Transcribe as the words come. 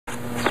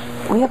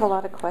We have a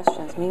lot of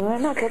questions. I mean, we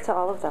might not get to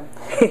all of them.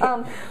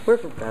 We're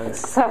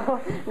proposed.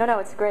 So, no,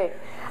 it's great.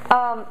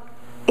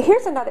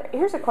 Here's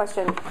a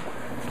question.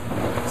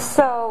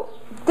 So,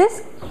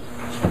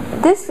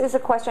 this is a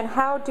question: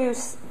 how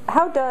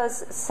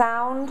does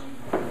sound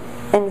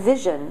and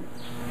vision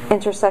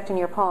intersect in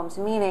your poems?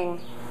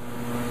 Meaning,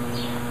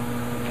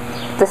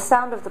 the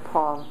sound of the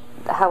poem,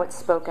 how it's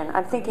spoken.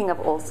 I'm thinking of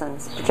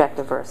Olson's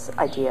projective verse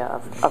idea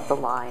of the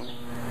line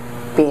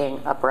being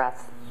a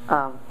breath.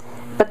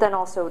 But then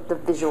also the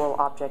visual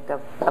object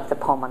of the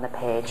poem on the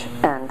page.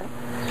 And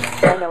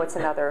I know it's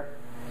another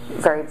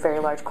very, very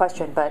large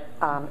question, but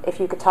if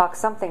you could talk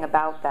something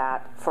about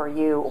that for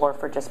you or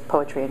for just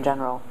poetry in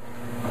general,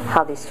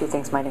 how these two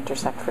things might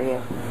intersect for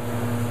you.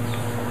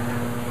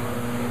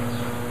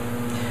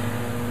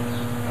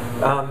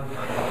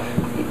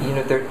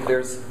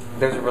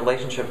 There's a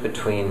relationship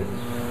between,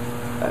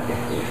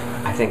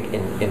 I think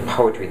in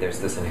poetry there's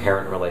this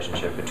inherent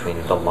relationship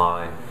between the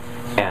line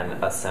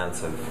and a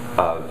sense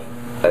of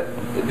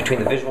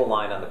between the visual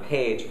line on the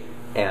page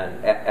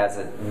and as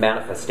a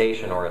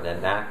manifestation or an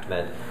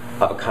enactment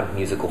of a kind of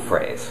musical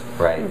phrase,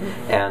 right?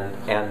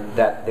 Mm-hmm. And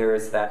that there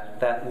is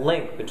that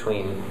link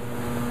between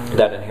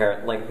that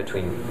inherent link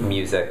between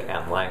music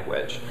and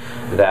language,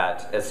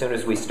 that as soon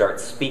as we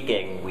start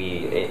speaking,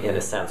 we, in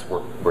a sense,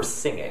 we're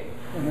singing,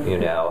 mm-hmm. you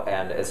know,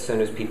 and as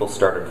soon as people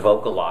started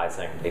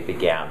vocalizing, they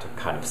began to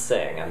kind of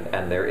sing,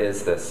 and there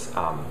is this,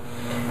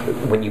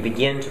 when you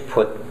begin to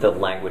put the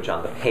language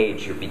on the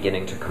page, you're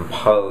beginning to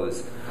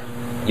compose,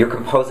 you're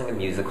composing a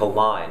musical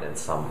line in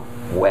some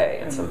way,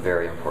 in some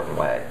very important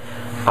way.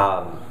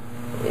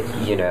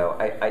 You know,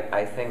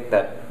 I think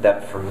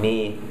that for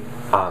me,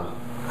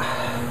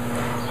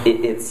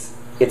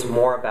 it's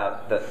more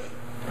about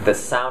the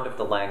sound of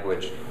the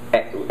language,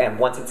 and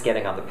once it's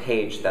getting on the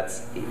page,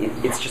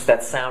 it's just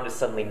that sound is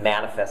suddenly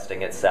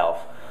manifesting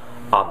itself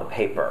on the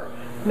paper.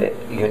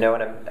 You know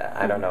what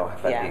I don't know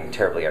if I'm being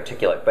terribly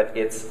articulate, but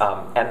it's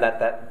and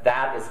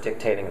that is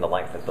dictating the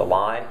length of the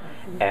line,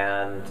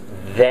 and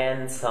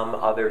then some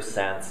other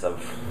sense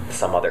of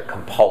some other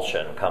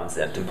compulsion comes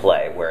into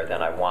play, where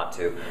then I want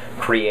to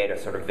create a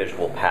sort of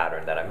visual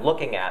pattern that I'm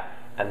looking at,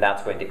 and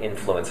that's going to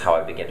influence how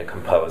I begin to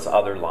compose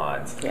other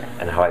lines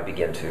and how I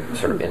begin to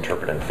sort of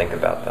interpret and think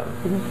about them.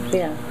 Mm-hmm.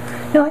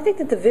 Yeah. No, I think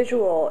that the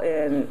visual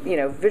and,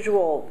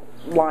 visual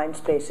line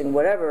spacing,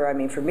 whatever, I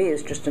mean, for me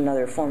is just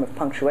another form of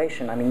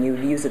punctuation. I mean, you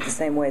would use it the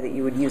same way that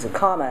you would use a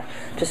comma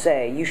to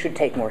say, you should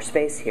take more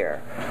space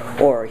here,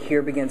 or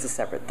here begins a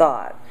separate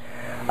thought.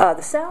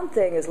 The sound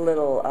thing is a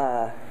little,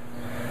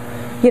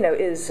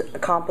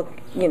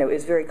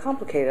 is very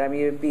complicated. I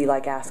mean, it would be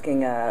like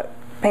asking a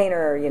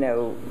painter,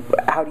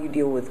 how do you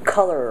deal with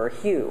color or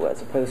hue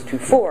as opposed to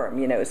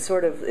form? It's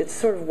sort of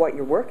what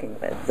you're working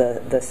with,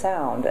 the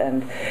sound,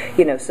 and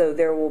so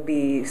there will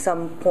be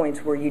some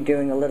points where you're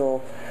doing a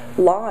little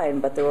line,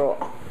 but there will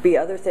be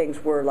other things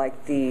where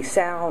like the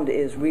sound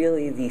is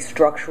really the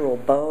structural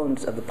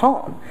bones of the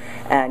poem,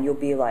 and you'll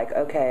be like,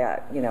 okay,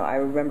 I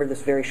remember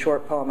this very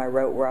short poem I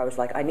wrote where I was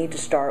like, I need to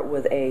start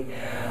with a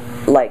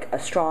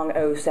strong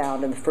O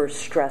sound in the first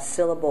stressed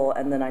syllable,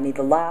 and then I need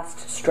the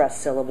last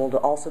stressed syllable to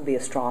also be a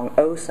strong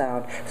O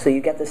sound, so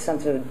you get this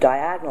sense of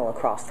diagonal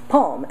across the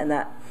poem, and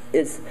that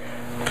is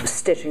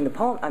stitching the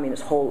poem. I mean,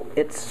 it's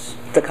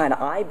the kind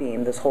of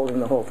I-beam that's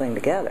holding the whole thing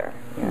together.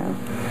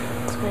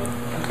 That's great.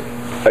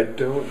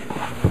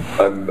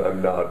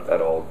 I'm not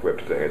at all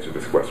equipped to answer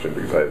this question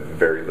because I have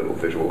very little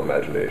visual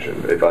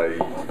imagination.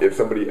 If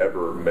somebody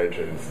ever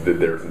mentions that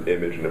there's an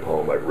image in a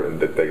poem I've written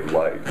that they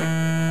liked,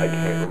 I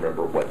can't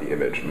remember what the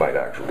image might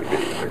actually be.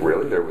 Like,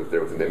 really? There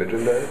was an image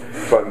in there?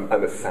 So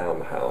I'm a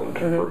sound hound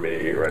for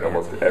me, right?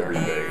 Almost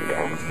everything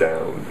comes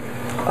down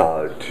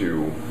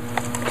to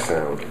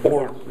sound,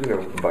 or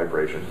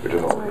vibration, which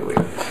is all really.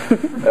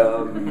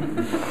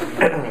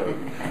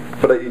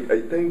 But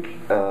I think.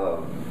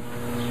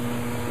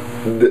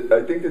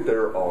 I think that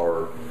there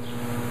are,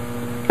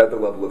 at the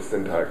level of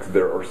syntax,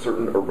 there are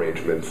certain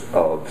arrangements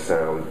of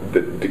sound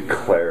that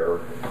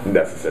declare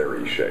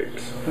necessary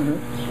shapes.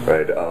 Mm-hmm.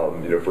 Right?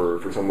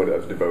 For someone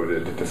as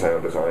devoted to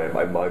sound as I am,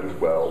 I might as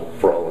well,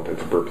 for all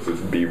intents and purposes,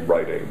 be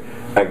writing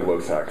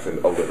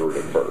Anglo-Saxon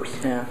alliterative verse.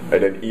 Yeah.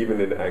 And then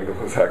even in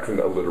Anglo-Saxon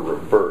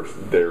alliterative verse,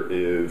 there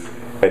is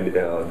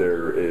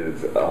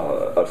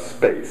a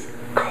space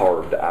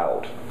carved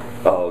out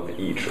of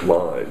each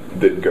line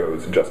that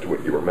goes just to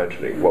what you were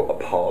mentioning. Well, a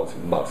pause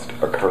must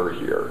occur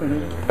here.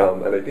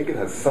 Mm-hmm. And I think it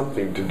has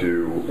something to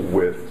do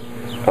with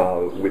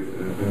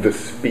the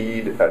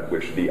speed at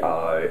which the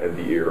eye and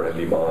the ear and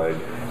the mind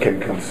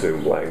can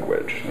consume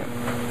language.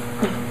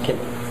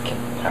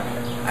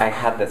 I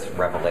had this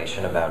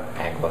revelation about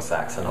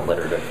Anglo-Saxon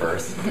alliterative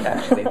verse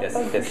actually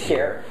this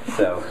year.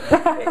 So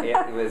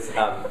it was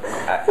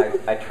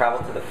I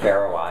traveled to the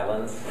Faroe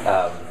Islands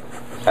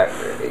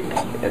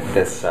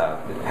this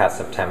past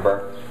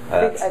September.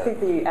 I think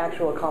the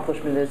actual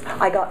accomplishment is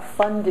I got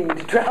funding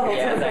to travel to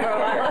the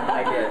Faroe Islands.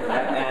 I did,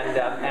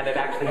 and it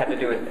actually had to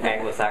do with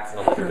Anglo-Saxon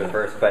alliterative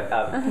verse, but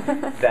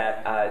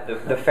that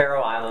the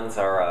Faroe Islands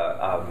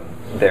are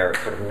they're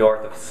sort of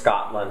north of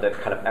Scotland and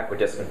kind of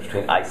equidistant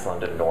between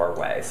Iceland and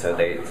Norway. So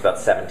it's about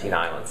 17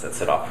 islands that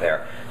sit off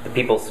there. The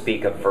people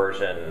speak a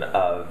version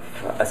of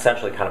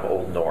essentially kind of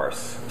Old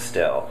Norse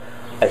still.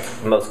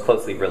 It's most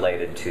closely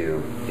related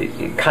to,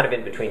 kind of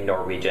in between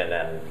Norwegian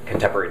and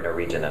contemporary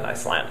Norwegian and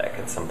Icelandic.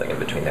 It's something in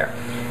between there.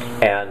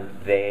 And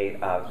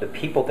the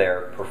people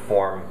there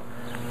perform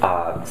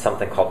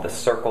something called the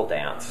circle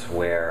dance,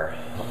 where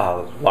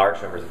large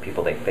numbers of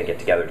people, they get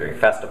together during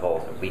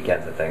festivals and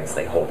weekends and things,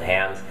 they hold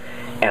hands,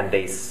 and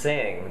they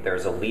sing.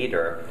 There's a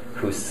leader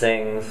who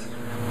sings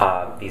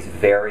these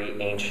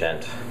very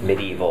ancient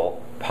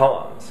medieval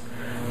poems,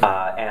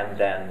 and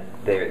then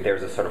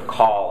there's a sort of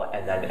call,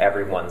 and then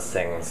everyone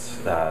sings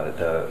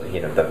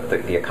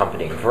the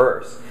accompanying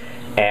verse.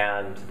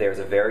 And there's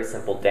a very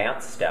simple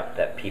dance step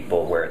that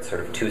people, where it's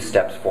sort of 2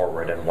 steps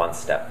forward and 1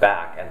 step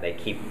back, and they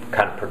keep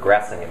kind of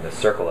progressing in the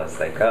circle as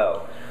they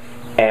go.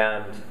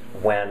 And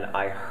when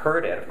I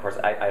heard it, of course,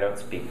 I don't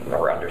speak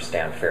or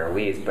understand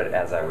Faroese, but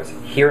as I was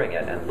hearing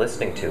it and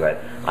listening to it,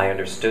 I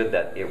understood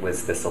that it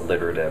was this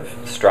alliterative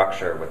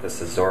structure with the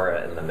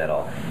caesura in the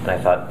middle. And I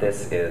thought,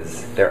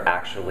 they're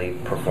actually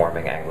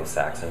performing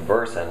Anglo-Saxon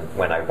verse. And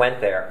when I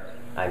went there,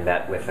 I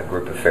met with a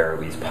group of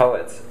Faroese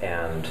poets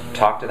and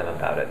talked to them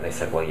about it, and they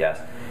said, well,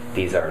 yes,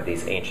 these are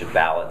these ancient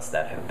ballads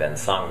that have been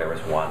sung. There was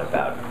one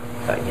about,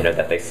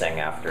 that they sing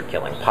after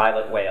killing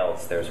pilot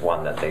whales. There's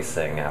one that they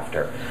sing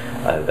after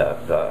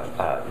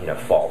the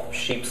fall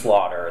sheep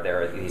slaughter.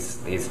 There are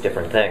these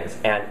different things.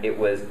 And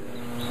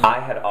I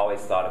had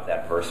always thought of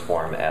that verse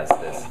form as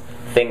this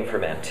thing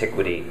from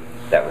antiquity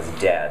that was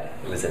dead.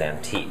 It was an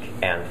antique.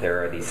 And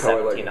there are these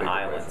 17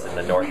 islands in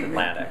the North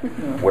Atlantic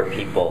where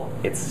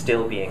it's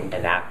still being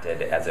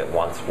enacted as it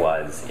once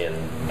was in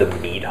the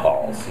mead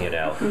halls,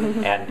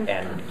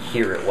 and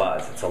here it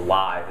was. It's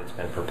alive. It's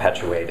been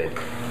perpetuated.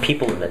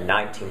 People in the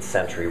 19th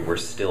century were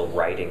still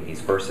writing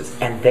these verses,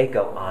 and they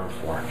go on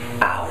for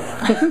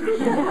hours.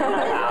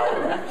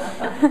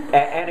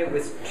 And it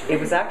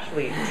was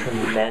actually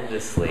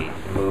tremendously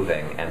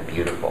moving and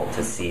beautiful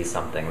to see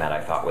something that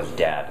I thought was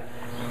dead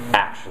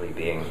actually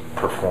being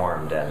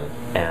performed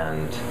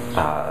and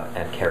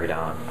carried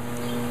on.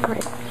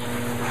 Great.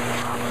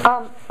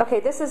 Okay,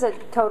 this is a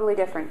totally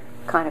different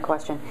kind of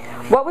question.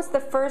 What was the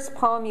first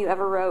poem you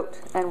ever wrote,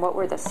 and what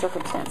were the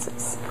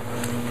circumstances?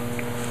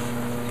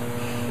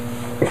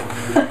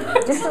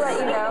 Just to let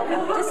you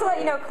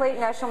know,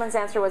 Clayton Eshelman's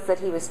answer was that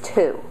he was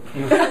 2.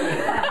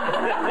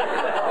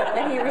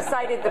 And he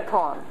recited the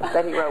poem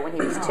that he wrote when he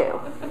was 2.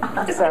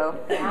 So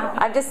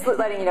I'm just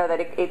letting you know that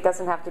it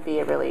doesn't have to be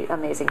a really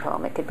amazing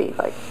poem. It could be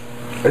like...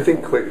 I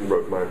think Clayton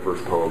wrote my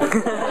first poem.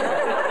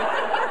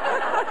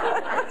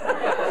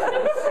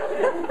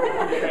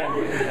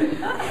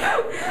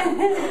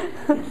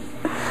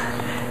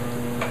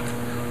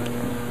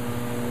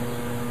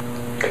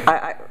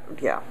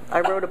 I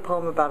wrote a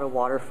poem about a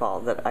waterfall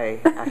that I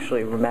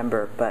actually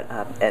remember,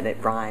 and it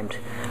rhymed,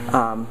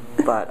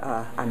 but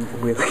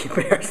I'm really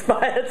embarrassed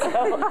by it,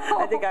 so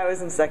I think I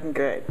was in 2nd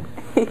grade.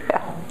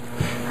 Yeah.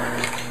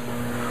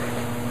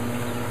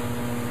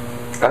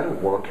 I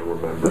don't want to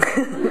remember.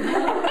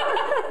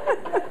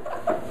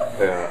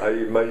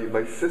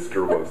 My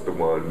sister was the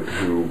one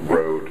who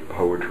wrote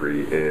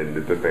poetry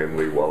in the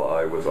family while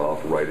I was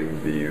off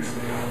writing these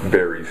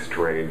very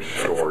strange,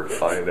 short,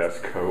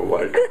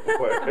 Ionesco-like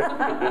plays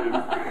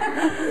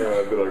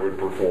that I would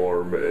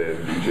perform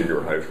in the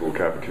junior high school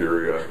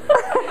cafeteria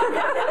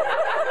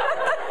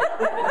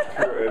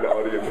to an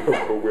audience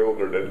of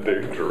bewildered and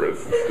dangerous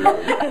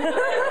students.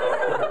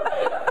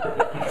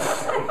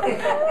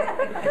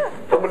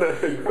 I'm going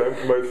to exempt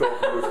myself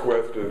from this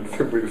question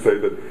simply to say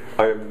that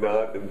I am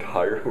not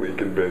entirely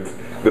convinced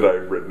that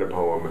I've written a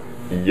poem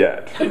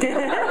yet. I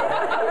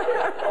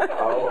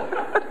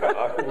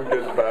will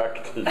get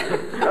back to you.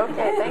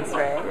 Okay, thanks,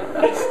 Ray.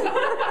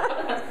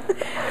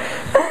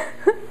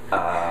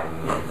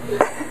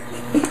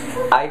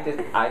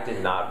 I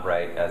did not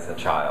write as a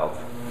child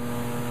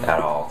at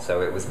all,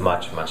 so it was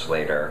much, much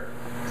later.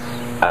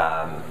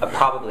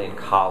 Probably in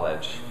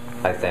college,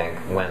 I think,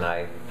 when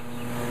I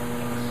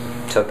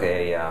took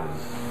a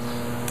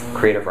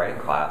creative writing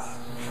class,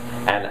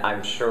 and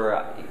I'm sure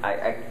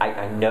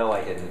I know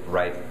I didn't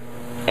write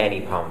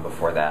any poem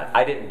before that.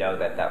 I didn't know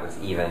that was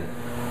even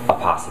a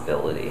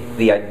possibility.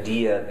 The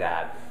idea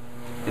that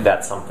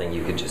that's something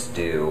you could just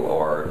do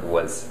or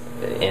was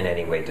in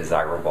any way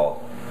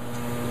desirable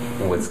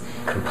was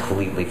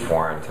completely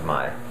foreign to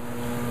my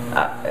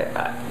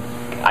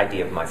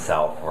idea of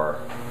myself or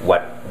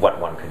what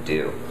one could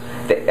do.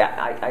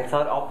 I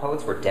thought all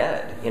poets were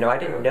dead. I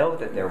didn't know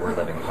that there were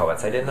living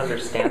poets. I didn't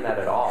understand that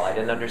at all. I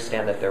didn't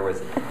understand that there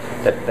was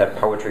that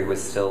poetry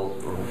was still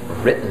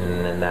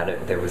written and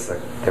that there was a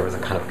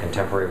kind of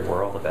contemporary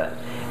world of it.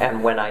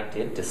 And when I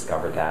did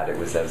discover that, it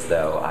was as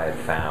though I had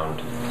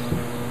found,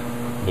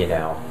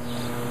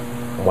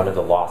 one of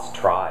the lost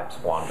tribes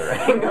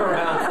wandering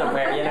around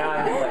somewhere.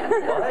 I'm like,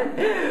 what?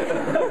 You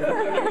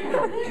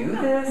can do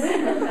this?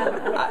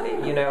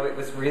 It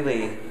was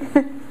really.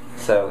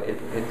 So it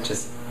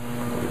just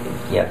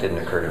yeah, it didn't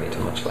occur to me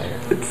too much later.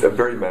 It's a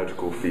very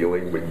magical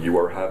feeling when you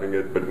are having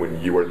it, but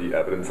when you are the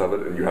evidence of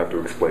it and you have to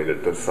explain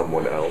it to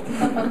someone else.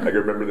 I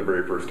remember the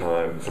very first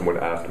time someone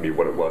asked me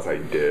what it was I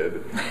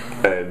did,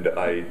 and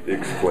I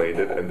explained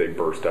it, and they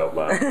burst out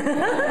laughing. They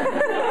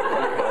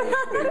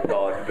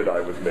thought that I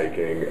was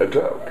making a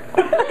joke.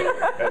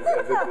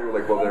 As if they were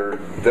like, well,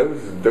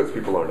 those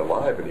people aren't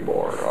alive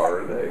anymore,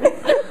 are they?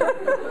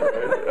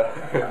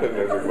 And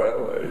I was like, well,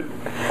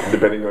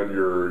 depending on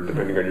your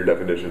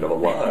definition of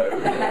alive.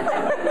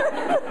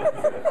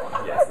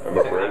 Yes, I'm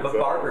afraid I'm a so.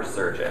 barber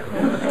surgeon.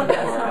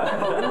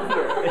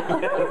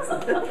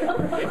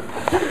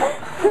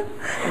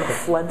 A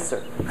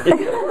fluncer.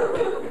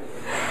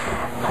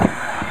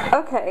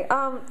 Okay.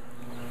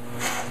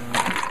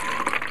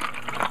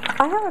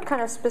 I have a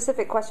kind of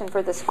specific question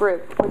for this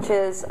group, which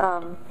is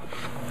all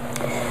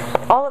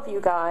of you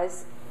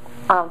guys,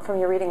 from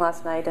your reading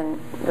last night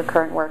and your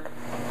current work,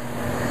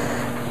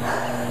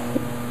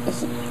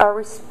 are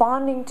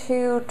responding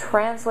to,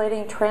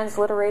 translating,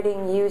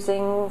 transliterating,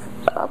 using,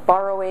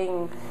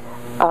 borrowing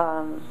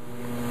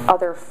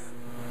other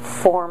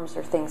forms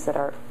or things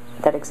that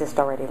exist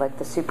already, like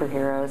the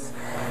superheroes,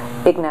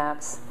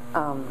 Ignatz,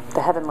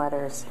 the Heaven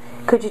Letters.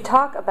 Could you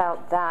talk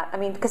about that? I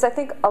mean, because I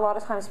think a lot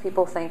of times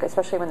people think,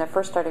 especially when they're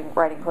first starting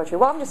writing poetry,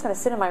 well, I'm just going to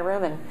sit in my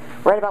room and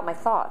write about my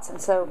thoughts.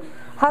 And so,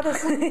 how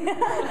does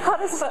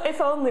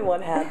if only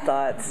one had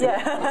thoughts.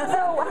 Yeah.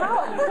 So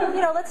how,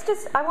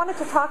 I wanted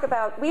to talk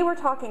about, we were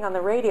talking on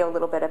the radio a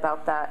little bit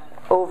about that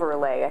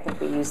overlay. I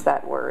think we used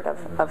that word of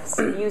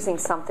using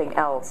something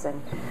else.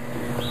 And,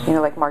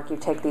 like Mark, you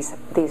take these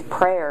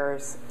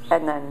prayers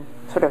and then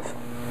sort of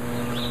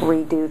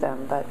redo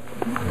them, but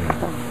you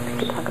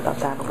could talk about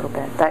that a little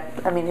bit.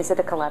 Is it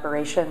a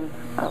collaboration?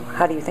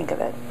 How do you think of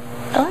it?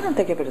 Oh, I don't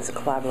think of it as a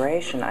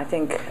collaboration. I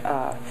think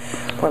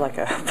more like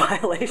a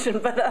violation.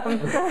 But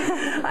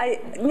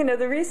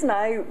the reason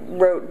I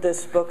wrote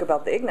this book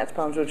about the Ignatz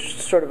poems, which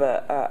was sort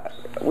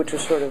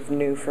of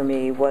new for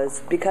me,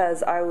 was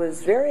because I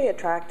was very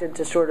attracted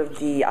to sort of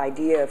the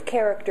idea of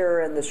character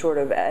and the sort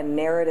of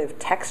narrative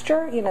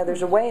texture.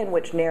 There's a way in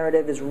which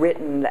narrative is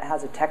written that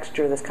has a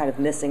texture that's kind of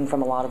missing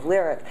from a lot of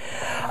lyric.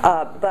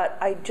 But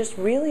I just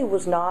really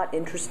was not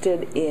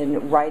interested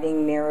in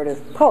writing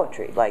narrative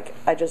poetry.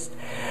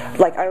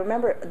 I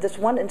remember this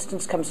one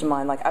instance comes to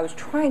mind. I was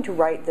trying to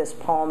write this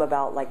poem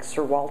about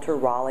Sir Walter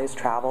Raleigh's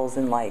travels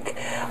in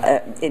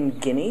in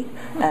Guinea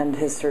and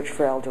his search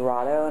for El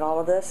Dorado and all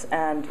of this.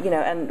 And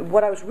and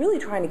what I was really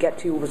trying to get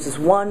to was this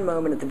one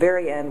moment at the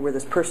very end where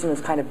this person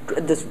is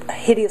this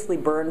hideously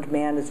burned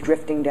man is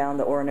drifting down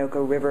the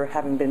Orinoco River,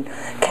 having been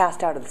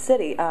cast out of the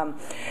city.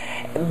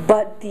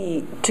 But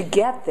to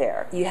get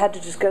there, you had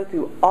to just go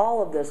through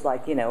all of this,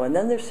 and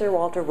then there's Sir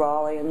Walter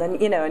Raleigh, and then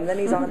and then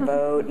he's on a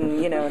boat,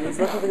 and and he's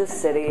looking for the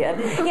city,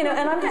 and and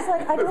I'm just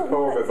I don't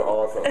want. This poem is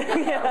awesome.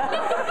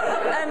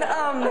 Yeah, and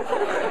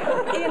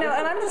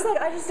and I'm just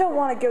I just don't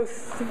want to go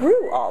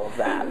through all of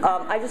that.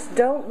 I just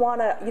don't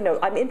want to.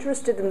 I'm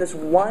interested in this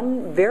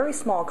one very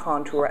small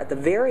contour at the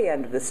very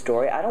end of this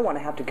story. I don't want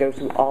to have to go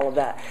through all of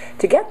that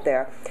to get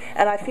there.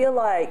 And I feel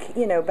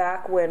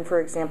back when, for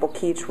example,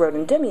 Keats wrote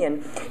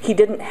Endymion, he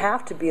didn't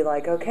have to be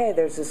okay,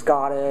 there's this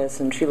goddess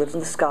and she lives in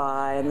the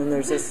sky, and then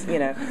there's this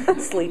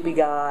sleepy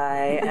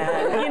guy,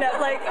 and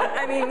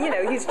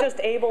he's just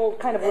able,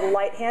 kind of with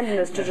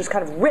light-handedness, to just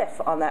kind of riff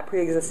on that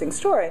pre-existing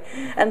story.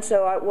 And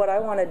so what I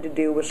wanted to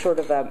do was sort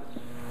of a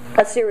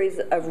series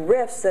of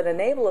riffs that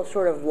enable a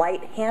sort of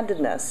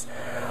light-handedness,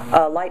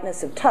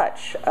 lightness of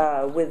touch,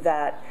 with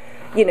that.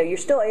 You're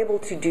still able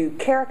to do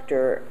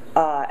character,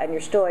 and you're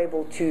still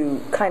able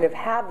to kind of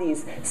have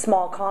these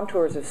small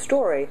contours of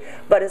story,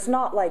 but it's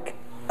not like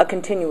a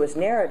continuous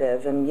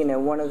narrative. And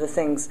one of the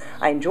things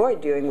I enjoyed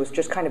doing was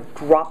just kind of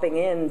dropping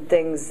in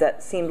things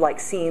that seemed like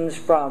scenes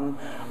from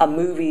a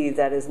movie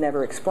that is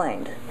never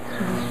explained.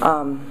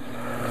 I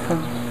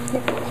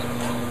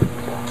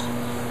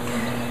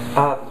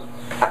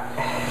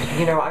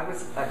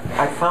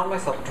found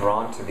myself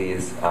drawn to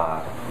these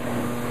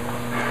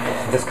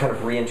this kind of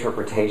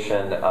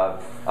reinterpretation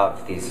of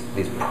these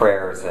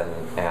prayers and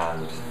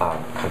kind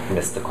of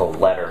mystical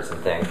letters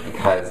and things,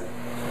 because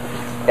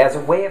as a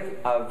way of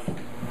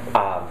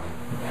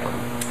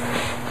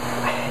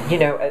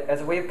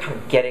as a way of kind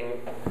of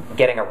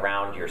getting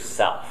around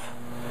yourself,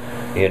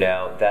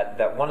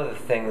 that one of the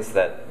things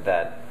that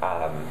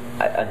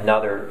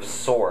another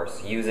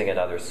source, using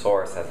another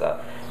source as a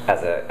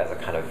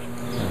kind of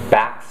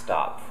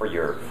backstop for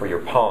your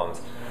poems,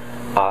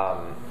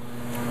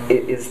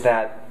 is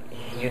that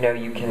you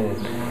can,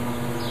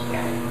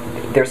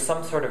 there's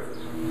some sort of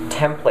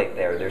template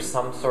there's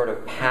some sort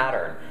of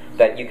pattern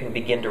that you can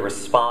begin to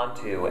respond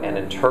to and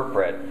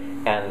interpret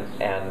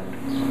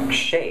and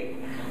shape,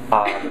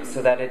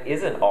 so that it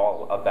isn't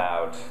all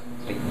about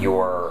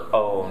your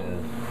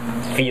own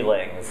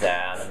feelings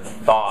and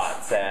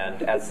thoughts,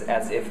 and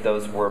as if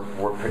those were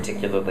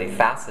particularly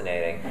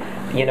fascinating.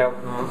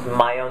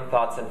 My own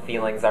thoughts and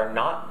feelings are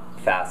not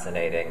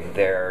fascinating.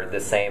 They're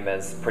the same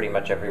as pretty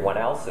much everyone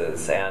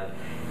else's, and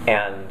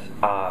and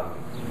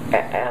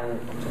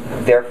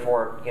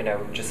therefore,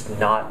 just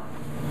not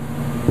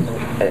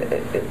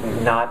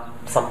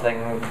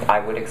something I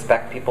would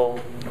expect people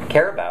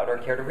care about or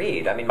care to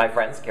read. I mean, my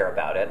friends care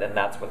about it, and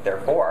that's what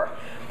they're for.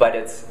 But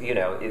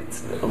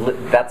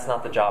that's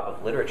not the job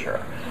of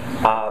literature.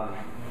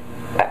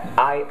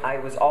 I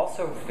was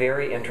also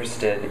very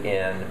interested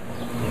in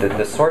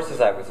the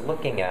sources I was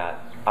looking at.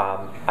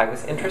 I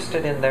was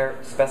interested in their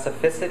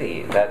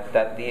specificity.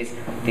 That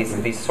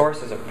these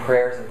sources of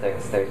prayers and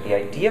things. The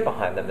idea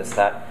behind them is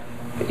that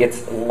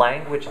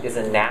language is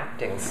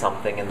enacting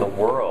something in the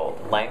world.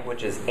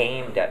 Language is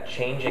aimed at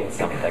changing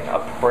something. A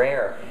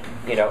prayer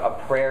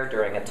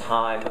during a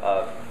time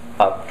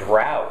of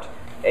drought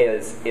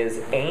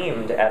is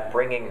aimed at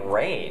bringing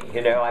rain.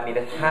 I mean,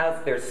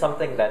 there's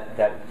something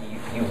that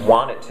you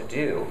want it to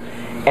do,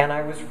 and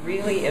I was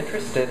really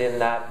interested in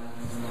that.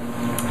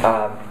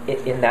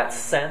 In that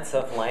sense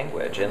of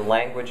language, in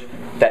language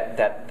that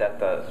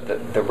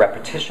the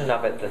repetition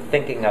of it, the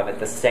thinking of it,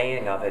 the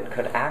saying of it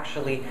could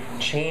actually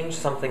change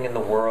something in the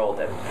world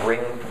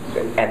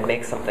and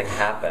make something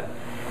happen.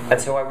 And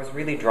so I was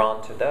really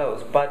drawn to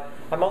those. But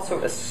I'm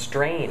also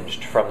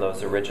estranged from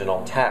those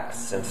original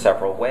texts in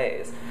several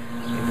ways.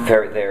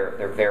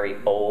 They're very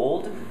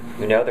old.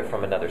 They're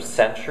from another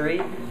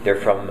century. They're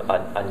from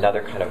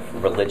another kind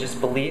of religious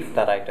belief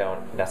that I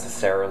don't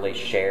necessarily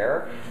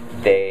share.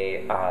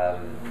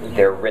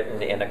 They're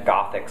written in a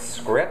Gothic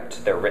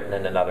script. They're written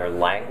in another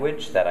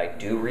language that I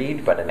do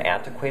read, but an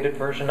antiquated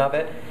version of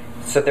it.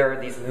 So there are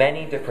these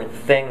many different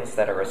things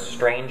that are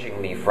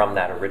estranging me from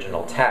that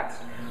original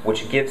text,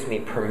 which gives me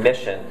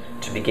permission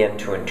to begin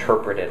to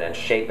interpret it and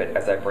shape it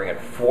as I bring it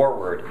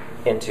forward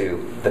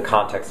into the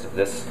context of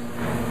this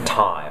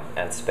time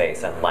and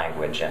space and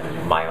language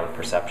and my own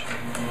perception.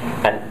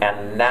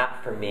 And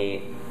that, for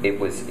me, it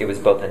was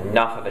both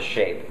enough of a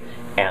shape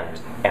and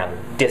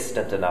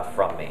distant enough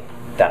from me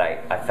that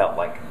I felt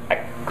like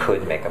I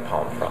could make a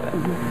poem from it.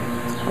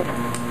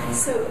 Mm-hmm.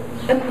 So,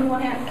 on the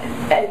one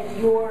hand,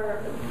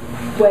 your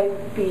way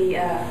would be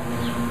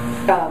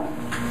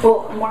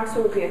Mark's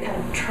would be a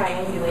kind of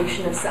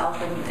triangulation of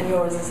self, and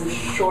yours is a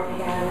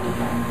shorthand.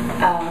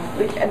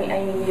 I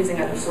mean, using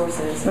other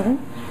sources. Mm-hmm.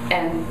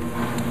 And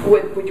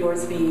would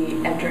yours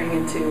be entering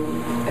into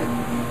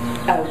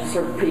a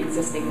sort of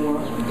pre-existing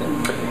world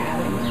that you're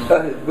having?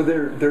 But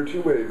there are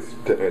two ways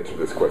to answer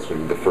this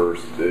question. The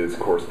first is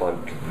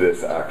correspond to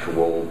this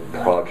actual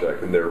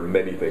project, and there are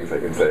many things I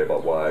can say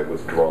about why I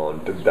was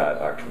drawn to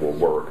that actual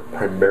work.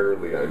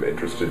 Primarily, I'm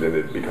interested in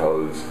it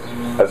because,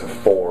 as a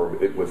form,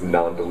 it was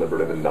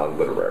non-deliberative and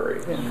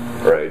non-literary.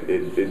 Yeah. Right?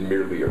 It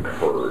merely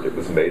occurred. It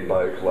was made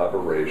by a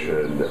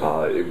collaboration.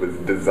 It was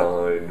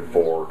designed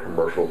for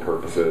commercial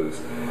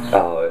purposes,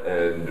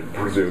 and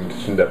presumed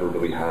to never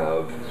really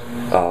have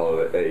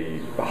a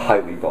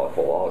highly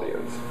thoughtful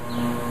audience.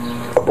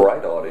 A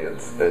bright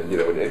audience and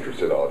an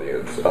interested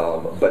audience,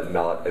 but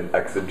not an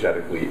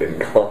exegetically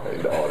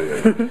inclined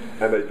audience.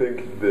 And I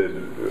think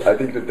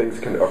that things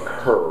can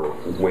occur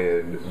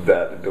when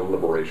that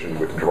deliberation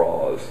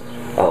withdraws,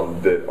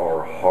 that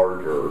are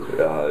harder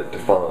to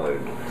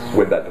find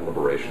when that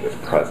deliberation is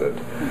present.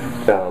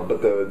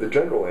 But the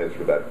general answer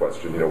to that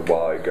question,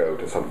 why go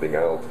to something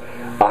else?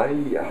 I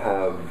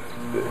have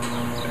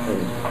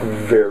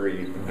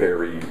very,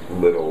 very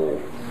little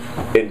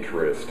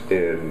interest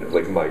in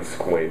my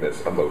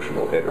squamous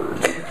emotional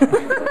innards.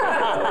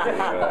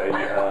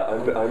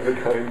 I'm the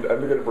kind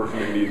of person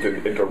who needs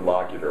an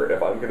interlocutor.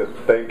 If I'm going to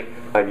think,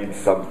 I need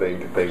something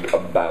to think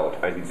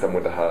about. I need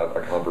someone to have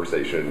a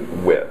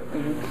conversation with.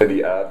 Mm-hmm. In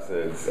the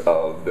absence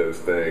of those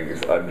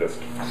things, I'm just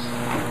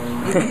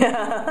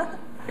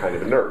kind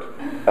of inert,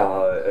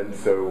 and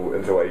so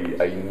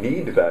I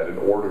need that in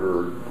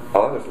order,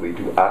 honestly,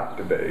 to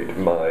activate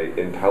my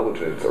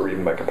intelligence or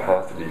even my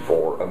capacity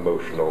for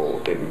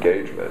emotional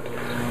engagement.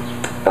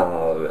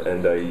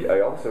 And I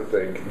also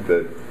think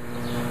that,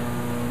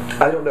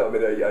 I don't know,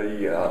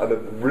 I'm a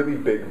really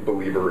big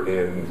believer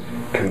in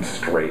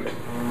constraint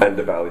and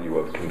the value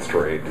of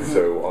constraint. Mm-hmm.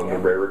 So on the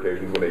rare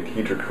occasions when I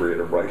teach a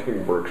creative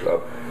writing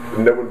workshop,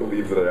 no one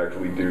believes that I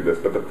actually do this,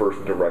 but the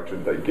first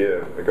directions I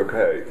give,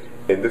 okay,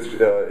 in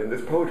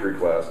this poetry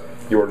class,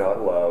 you are not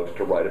allowed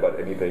to write about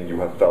anything you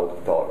have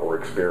felt, thought, or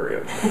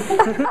experienced.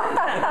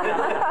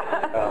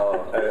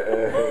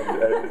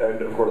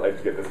 And of course, I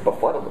just get this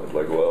befuddlement,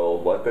 well,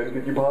 what then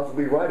could you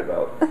possibly write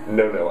about?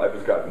 No, I've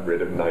just gotten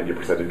rid of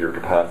 90% of your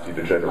capacity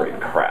to generate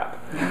crap.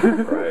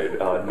 Right?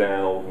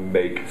 Now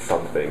make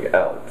something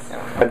else.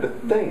 And the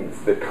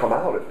things that come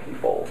out of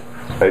people,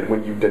 right,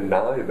 when you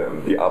deny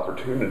them the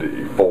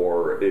opportunity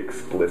for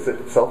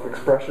explicit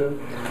self-expression,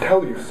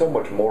 tell you so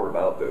much more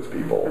about those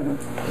people.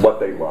 Mm-hmm. What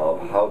they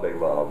love, how they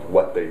love,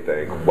 what they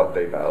think, what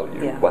they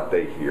value, what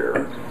they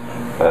hear.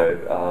 Right?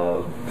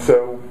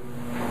 So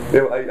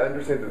I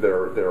understand that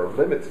there are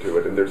limits to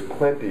it, and there's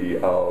plenty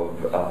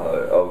of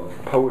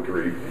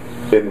poetry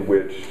in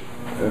which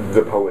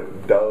the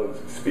poet does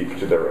speak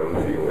to their own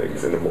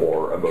feelings in a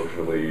more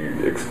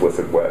emotionally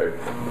explicit way,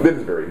 that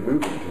is very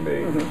moving to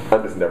me.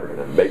 I'm just never going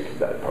to make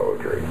that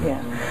poetry.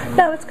 Yeah.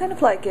 No, it's kind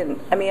of like I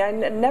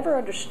never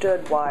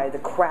understood why the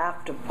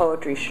craft of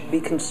poetry should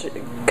be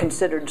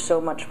considered so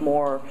much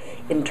more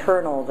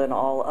internal than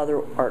all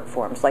other art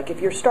forms. Like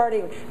if you're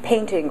starting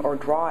painting or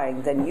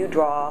drawing, then you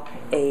draw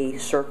a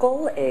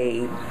circle,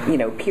 a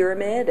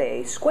pyramid,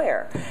 a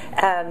square,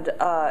 and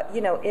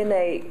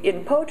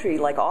in poetry,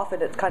 like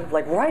often it's kind of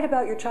like write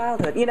about your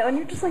childhood, and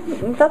you're just like,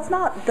 that's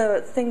not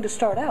the thing to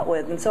start out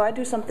with. And so I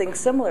do something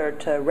similar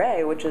to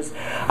Ray, which is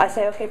I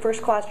say, okay,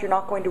 first class, you're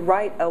not going to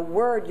write a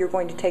word, you're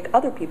going to take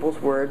other people's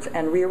words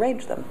and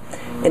rearrange them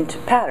into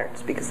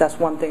patterns, because that's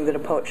one thing that a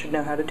poet should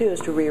know how to do, is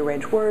to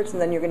rearrange words.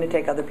 And then you're going to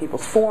take other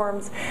people's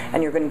forms,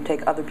 and you're going to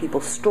take other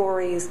people's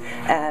stories,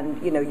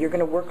 and you're going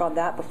to work on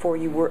that before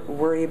you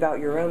worry about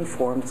your own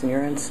forms and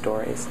your own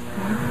stories.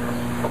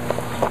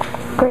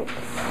 Great.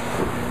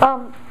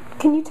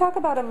 Can you talk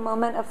about a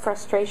moment of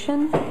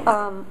frustration,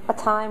 a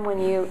time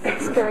when you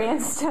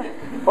experienced,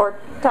 or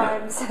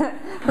times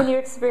when you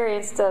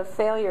experienced a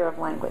failure of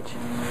language?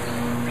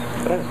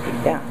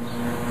 Yeah.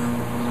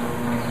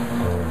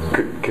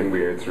 Can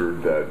we answer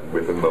that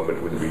with a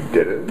moment when we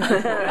didn't?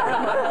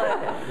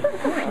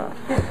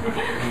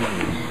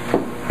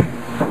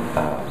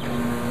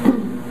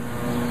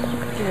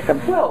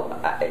 Well,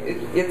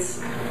 it's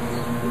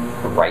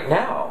right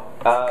now.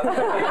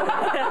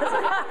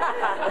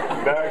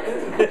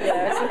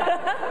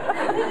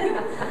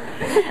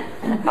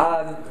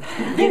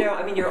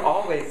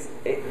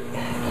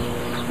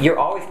 You're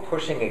always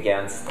pushing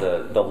against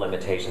the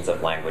limitations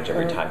of language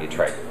every time you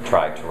try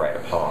to write a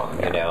poem.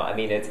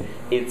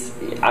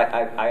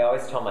 I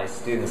always tell my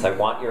students, I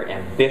want your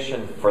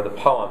ambition for the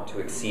poem to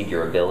exceed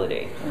your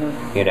ability.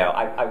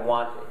 I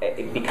want,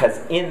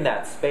 because in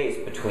that space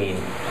between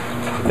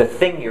the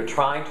thing you're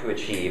trying to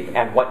achieve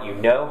and what you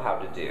know how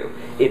to do,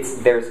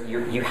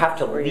 you have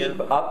to leap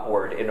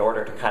upward in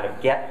order to kind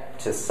of get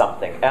to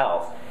something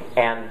else.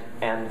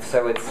 And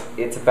so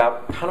it's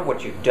about kind of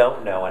what you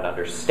don't know and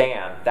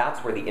understand.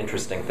 That's where the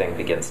interesting thing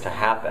begins to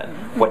happen.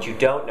 What you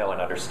don't know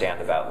and understand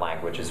about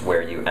language is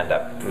where you end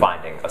up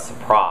finding a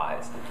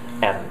surprise,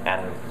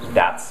 and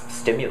that's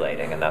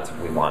stimulating, and that's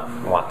what we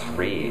want to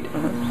read.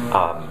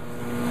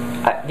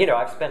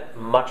 I've spent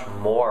much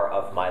more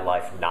of my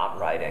life not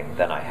writing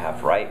than I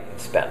have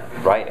spent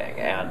writing,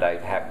 and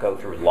I go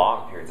through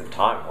long periods of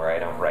time where I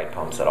don't write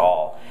poems at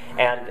all.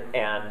 And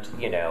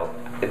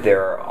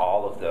there are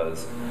all of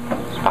those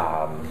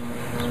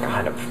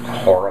kind of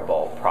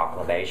horrible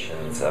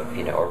proclamations of,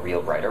 a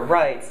real writer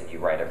writes, and you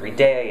write every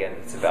day, and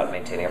it's about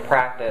maintaining a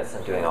practice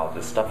and doing all of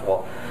this stuff.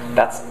 Well,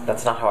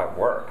 that's not how I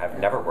work. I've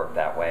never worked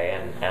that way,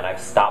 and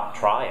I've stopped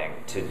trying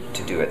to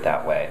do it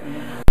that way.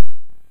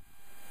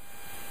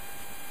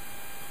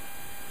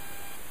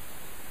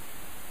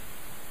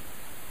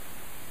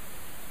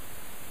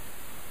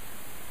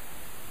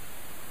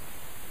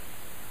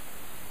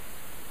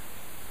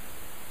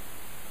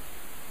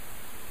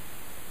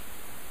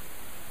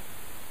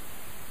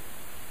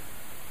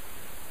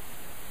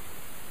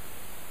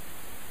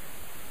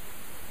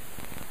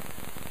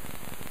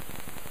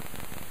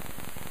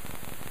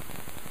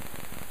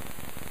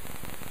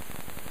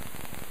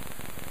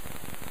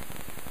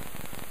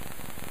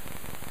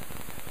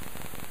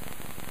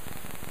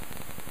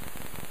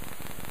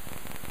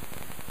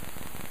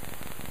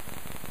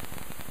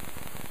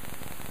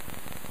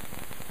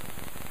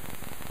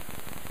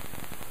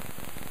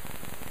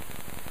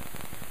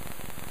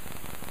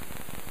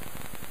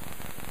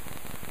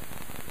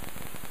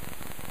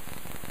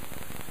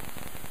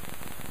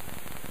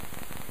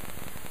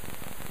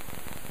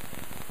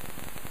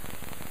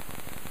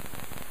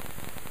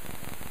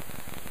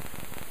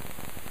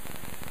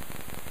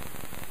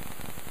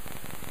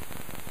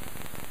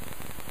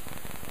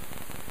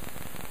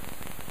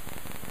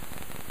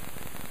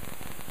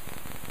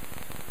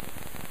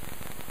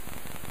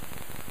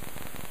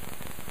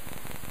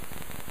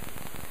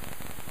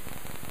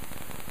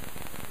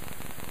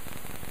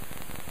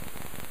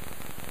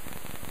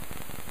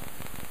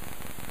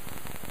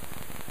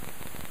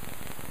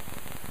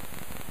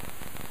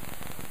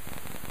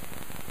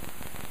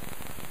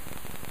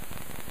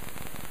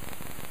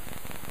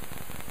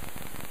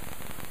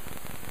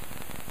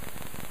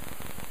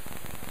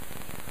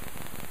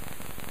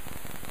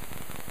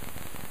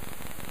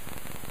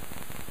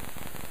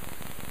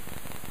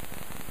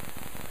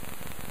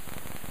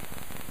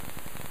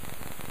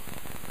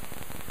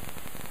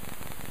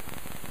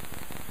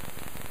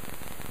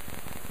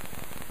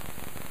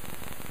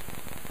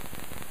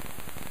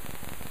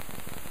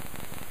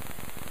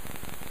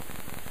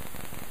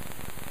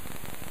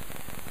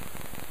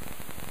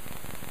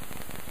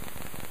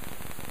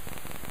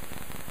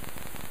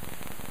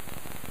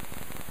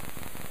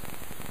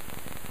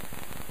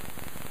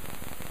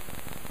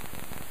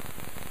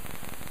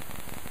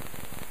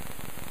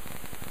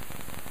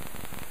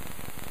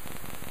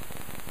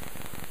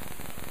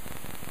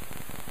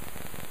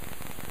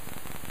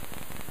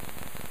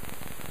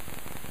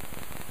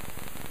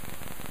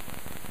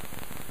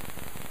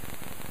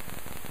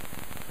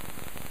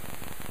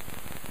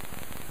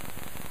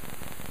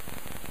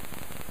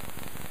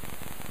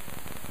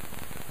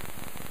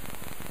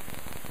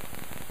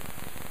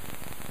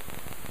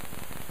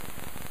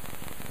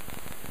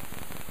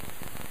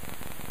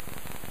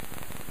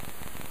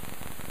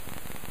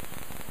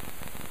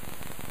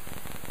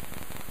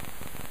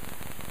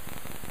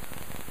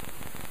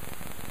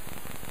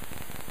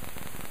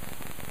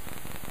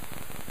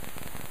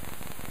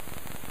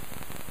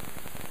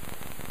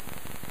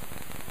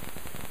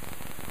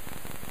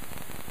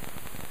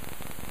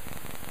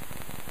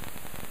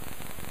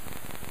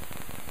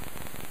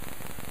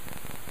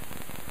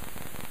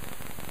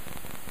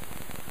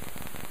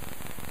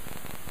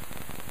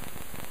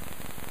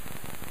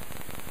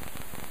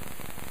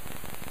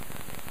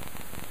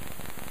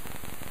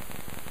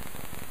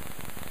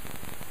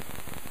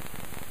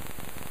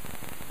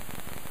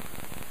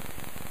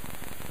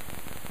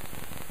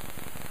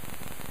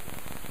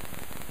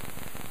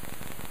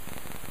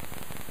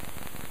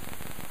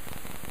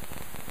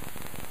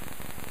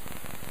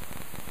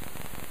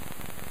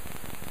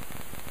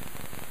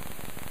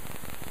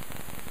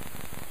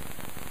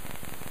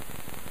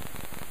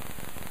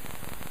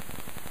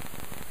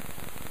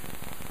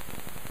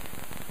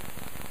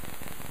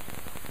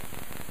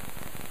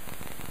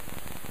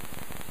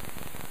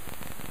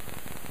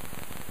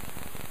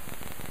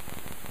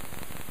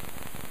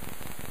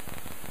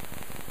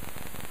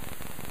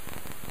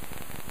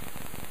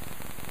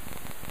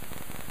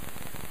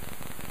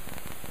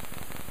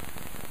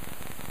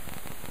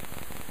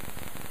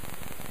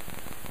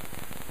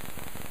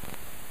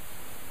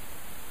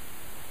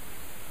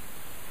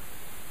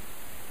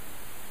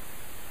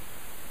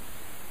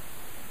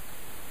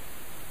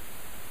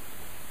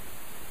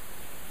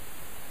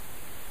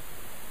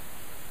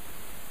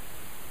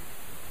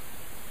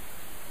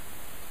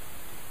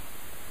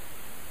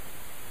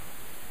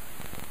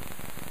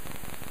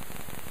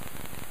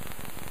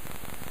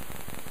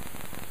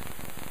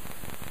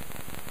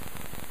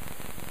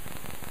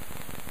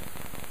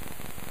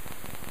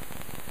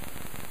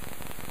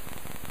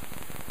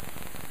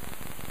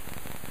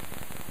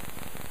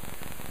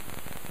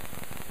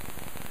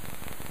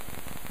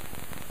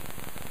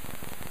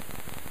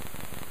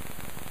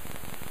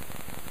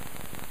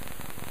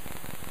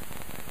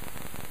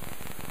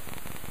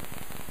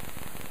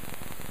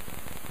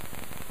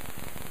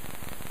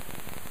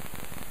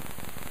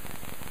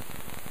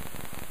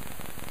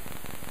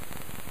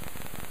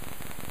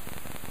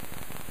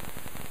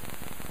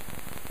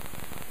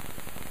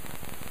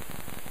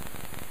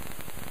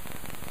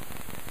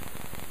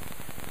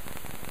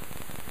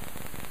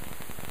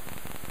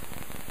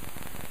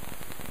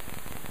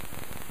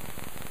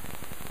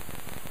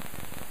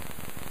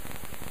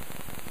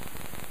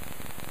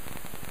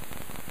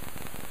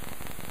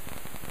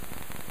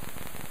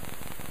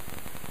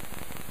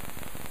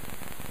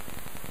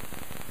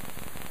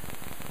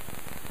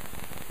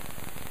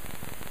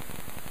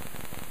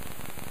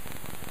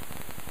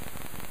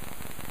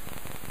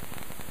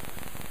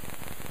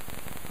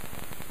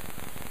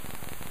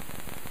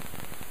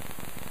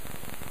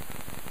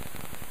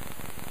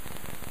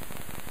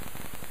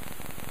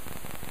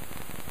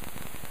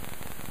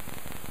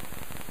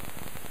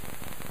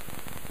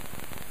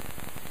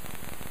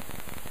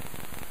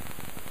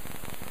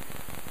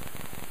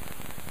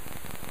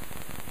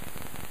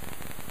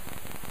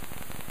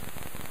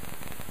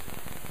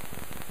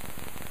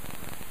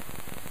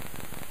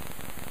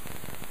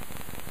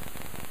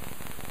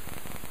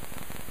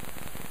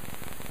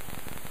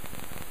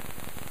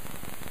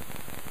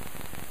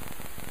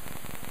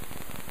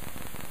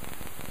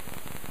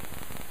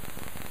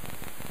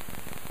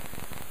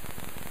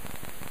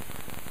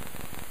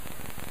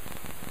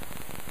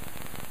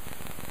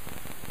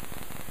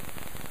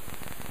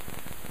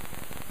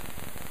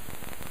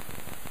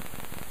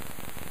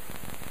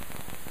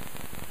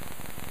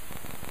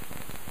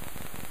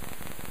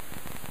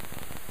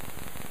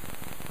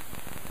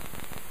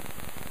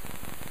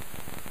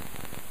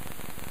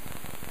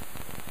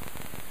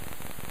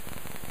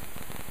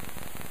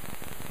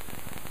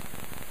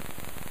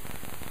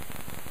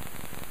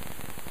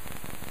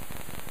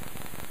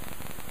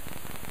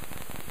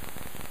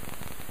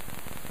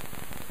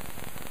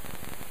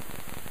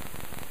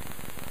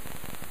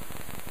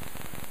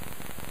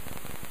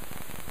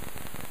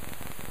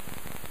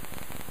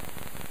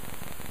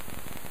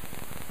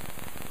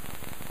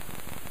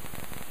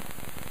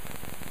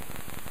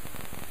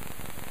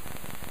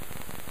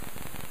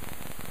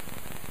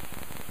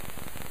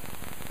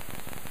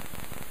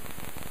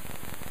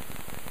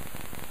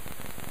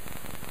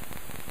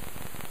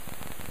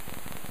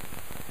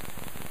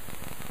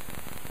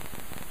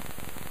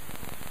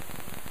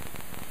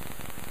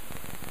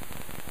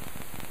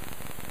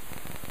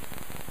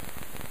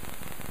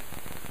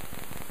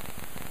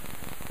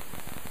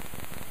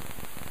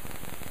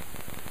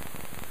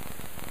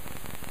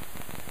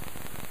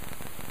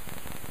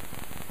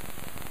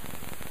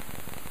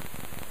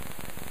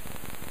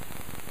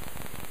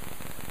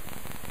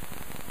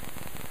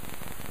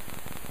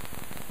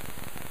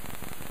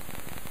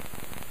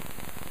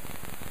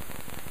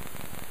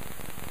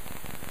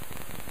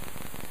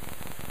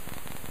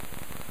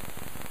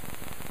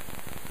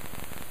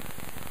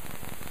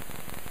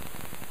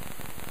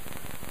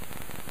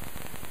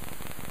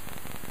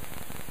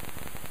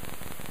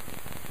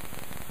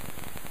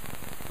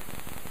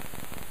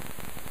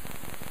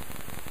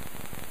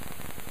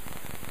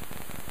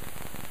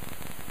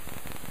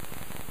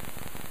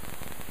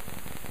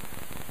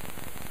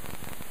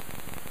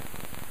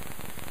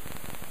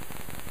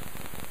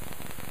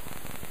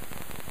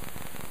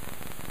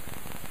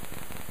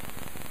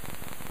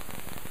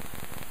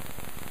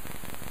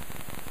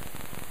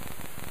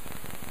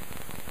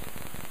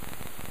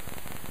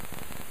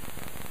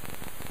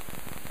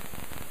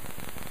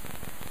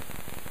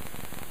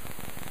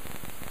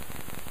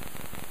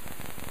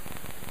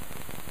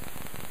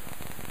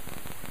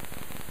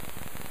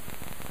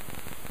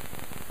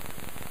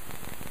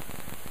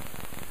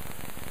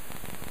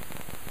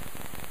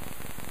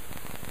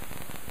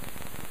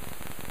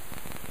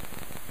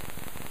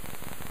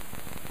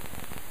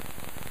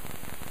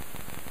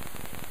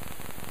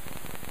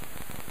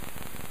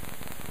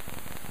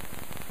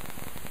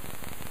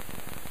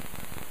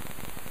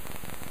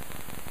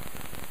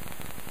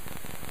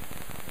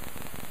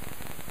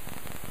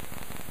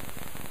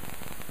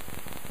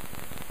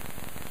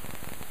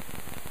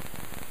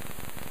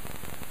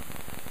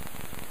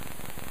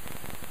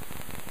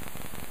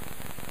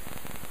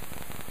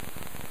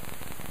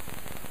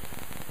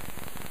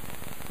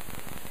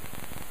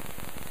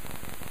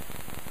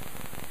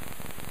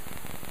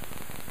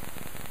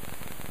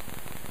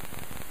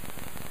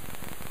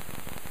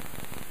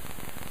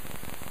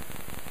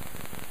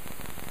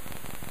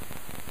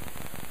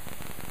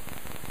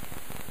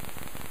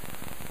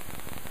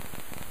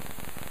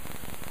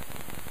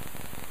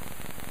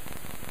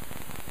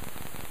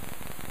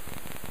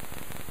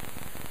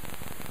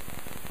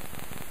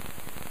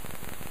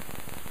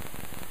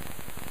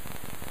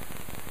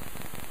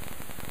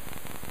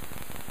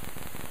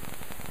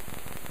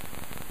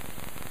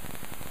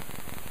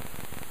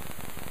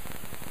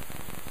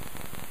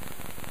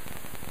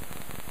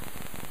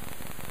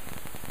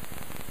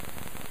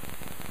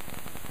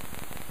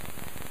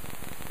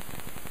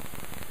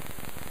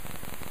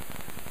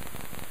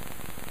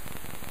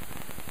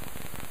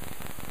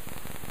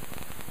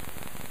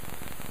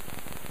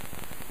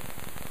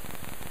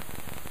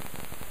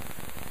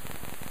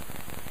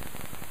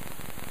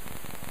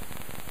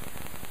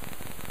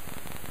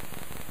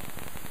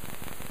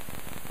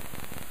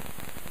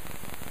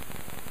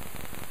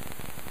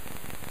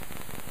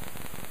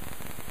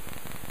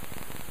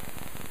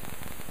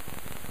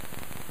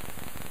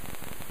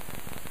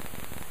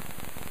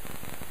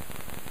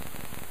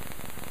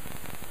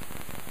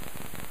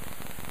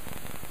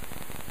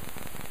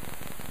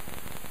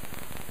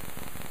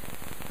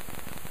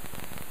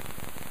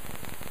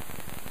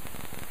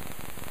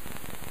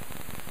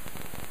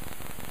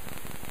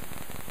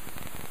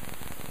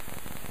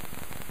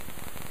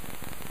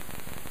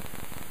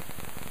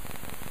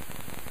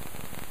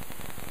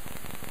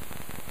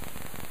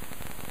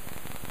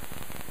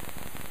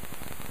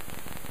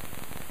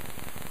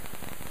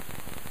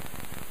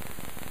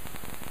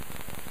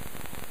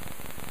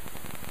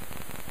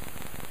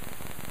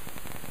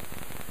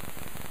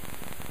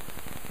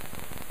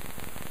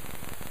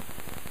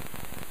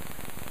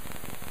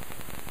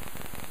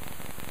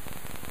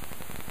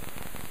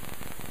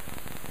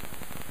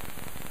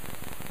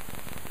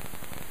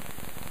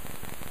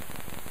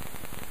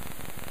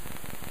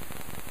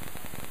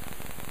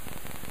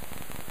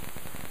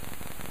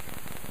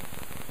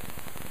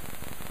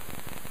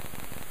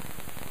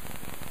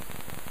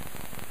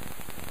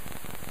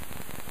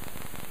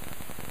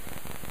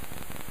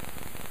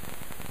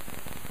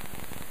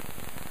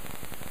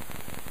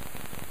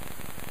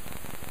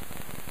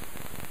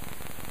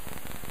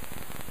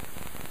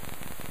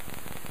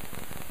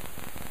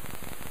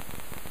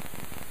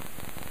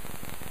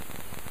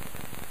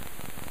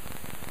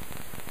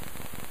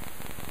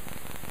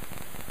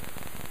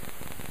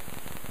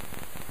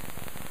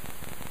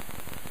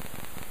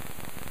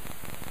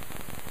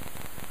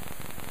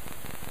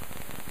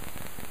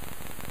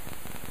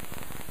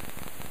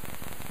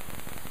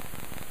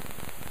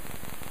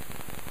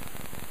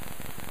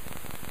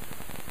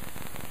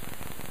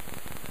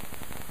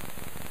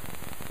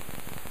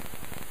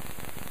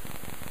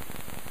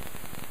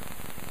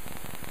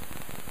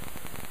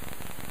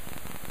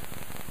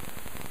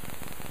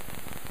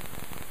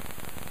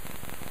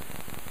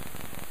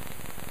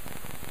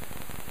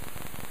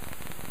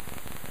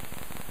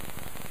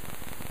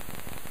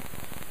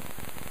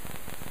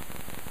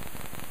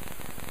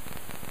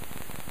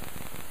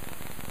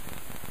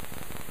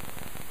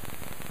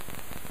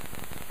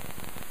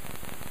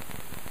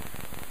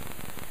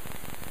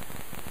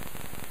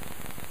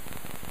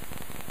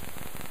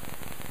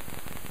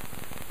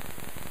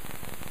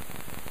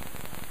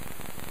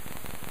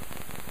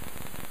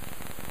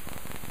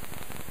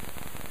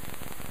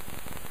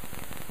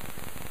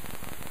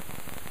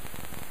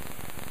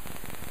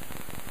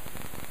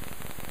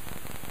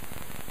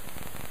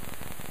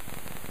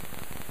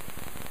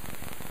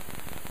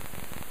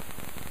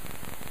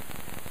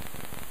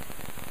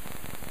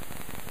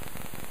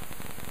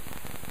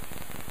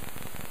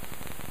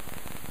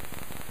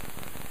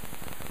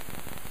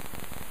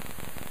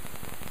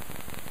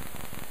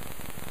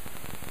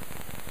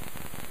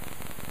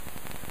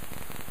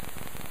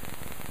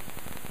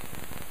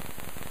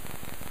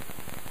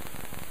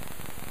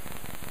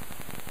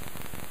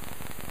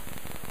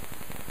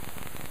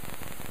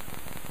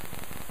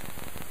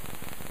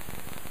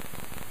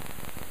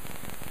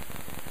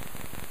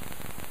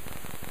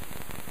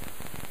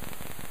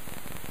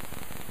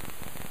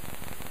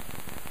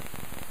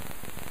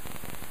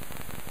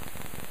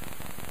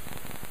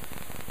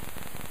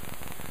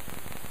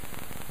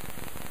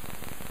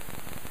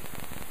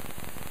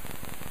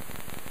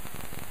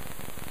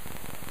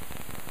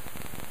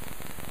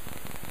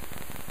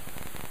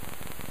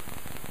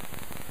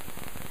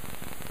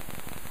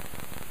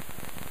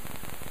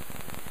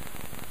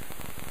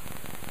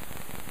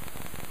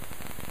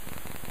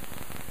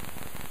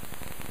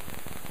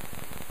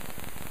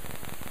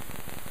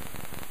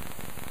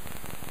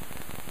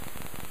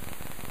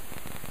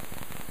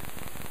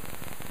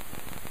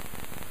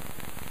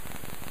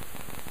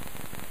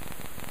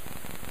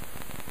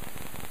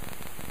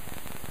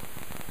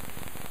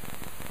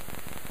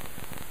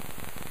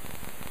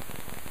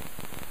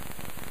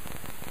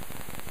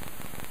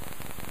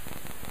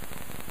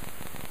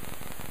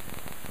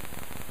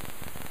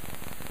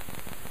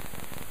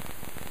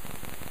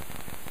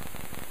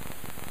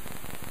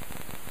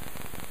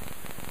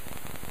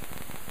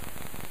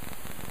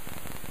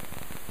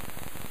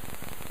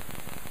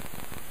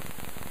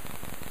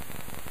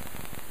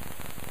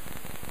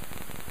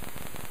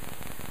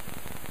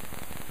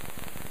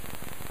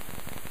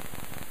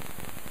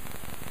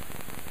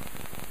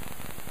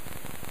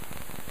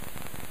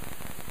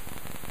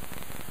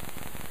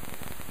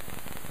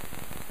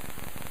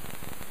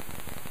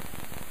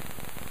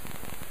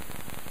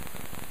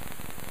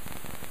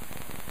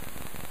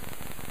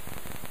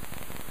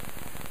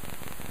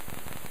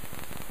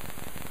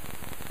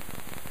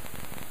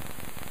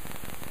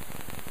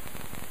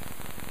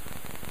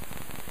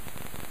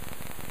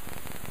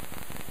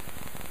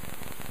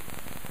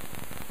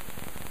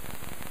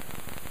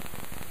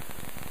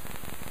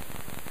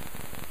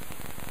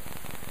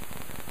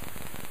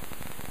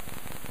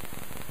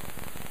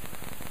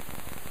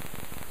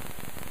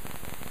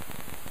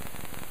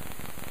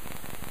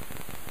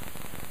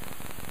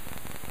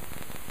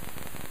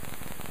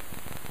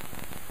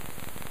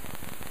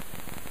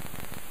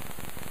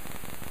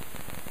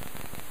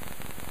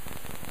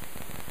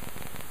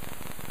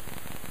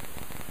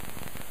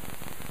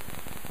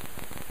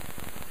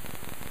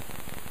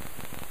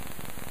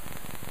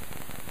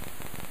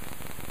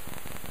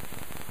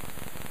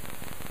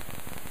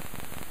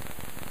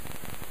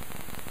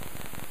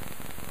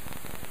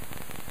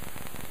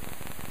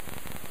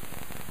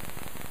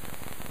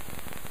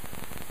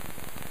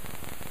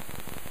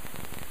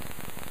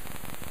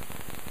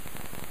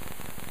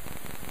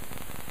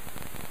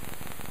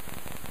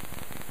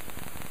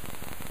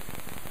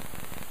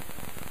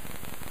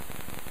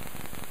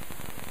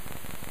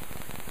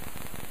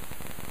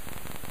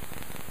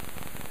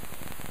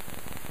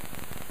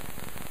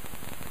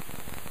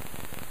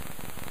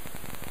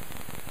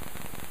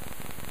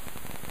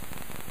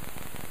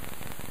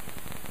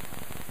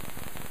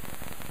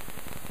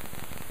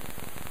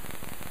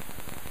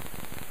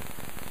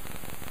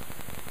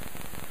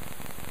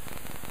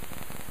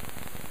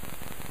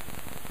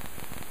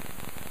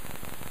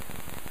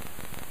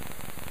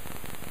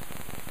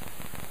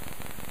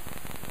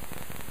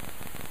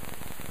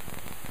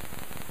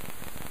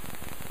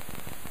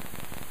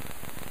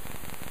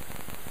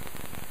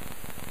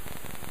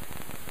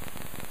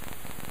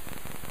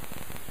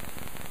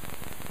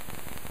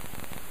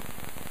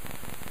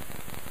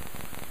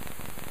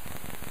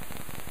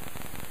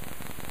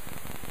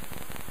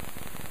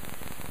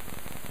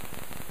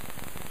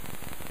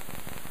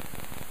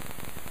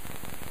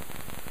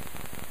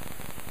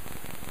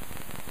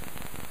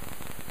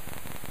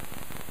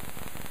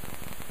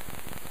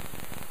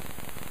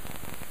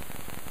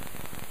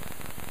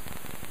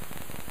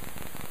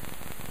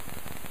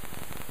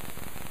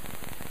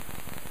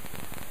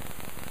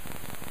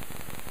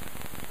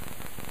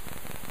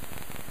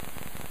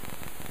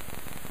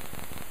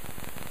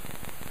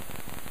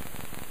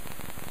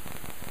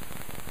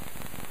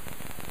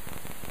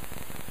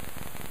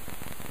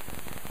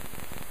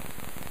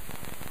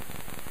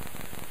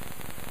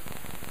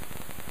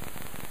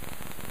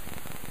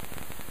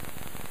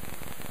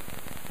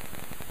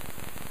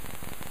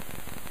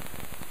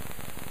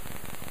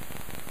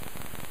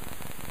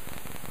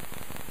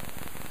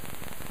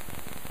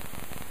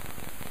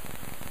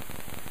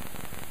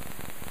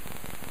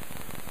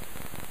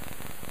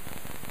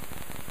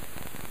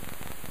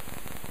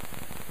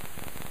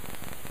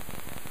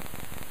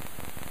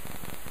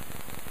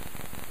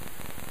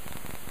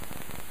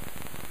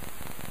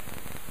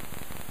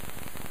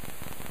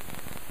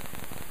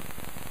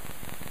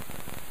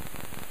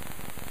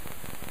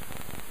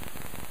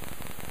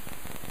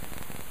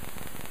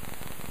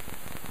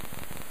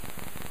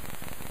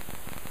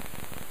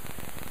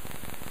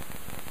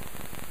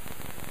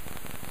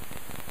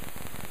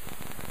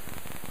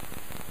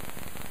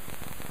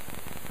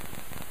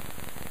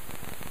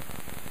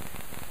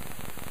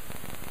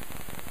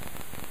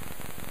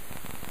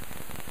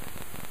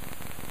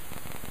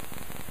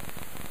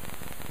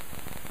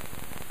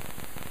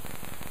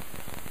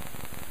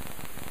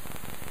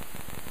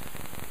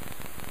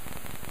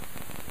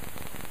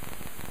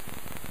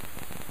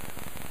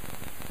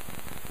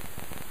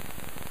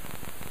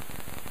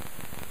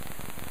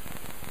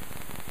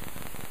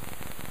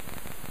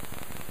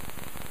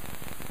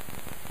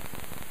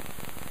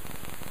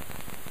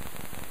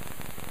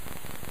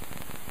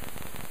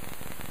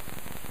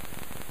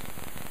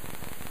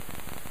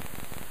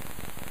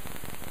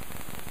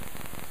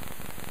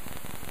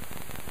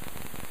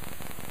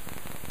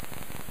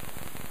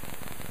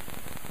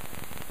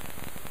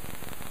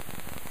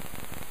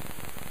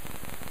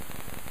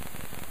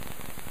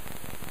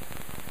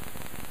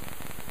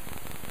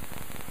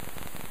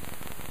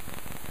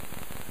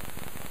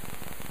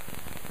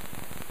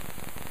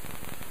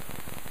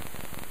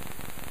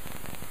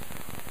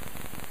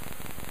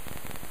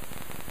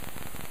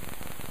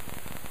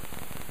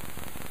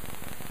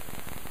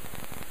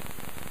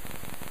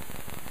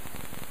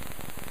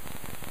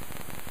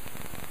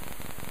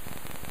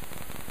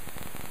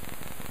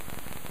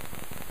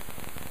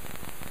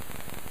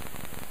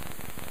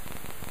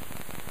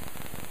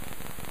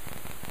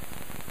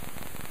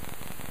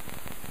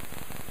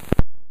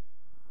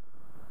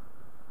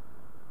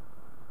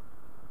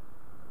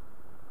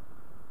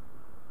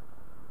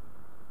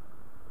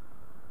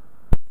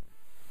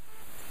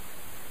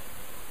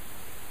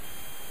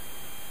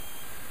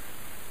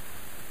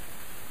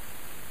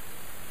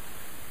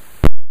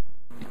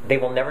 they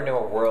will never know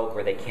a world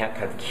where they can't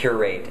kind of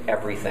curate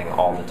everything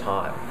all the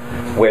time,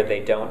 where they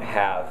don't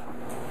have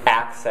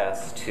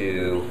access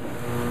to,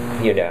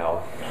 you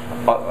know,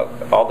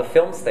 all the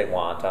films they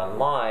want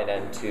online,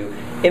 and to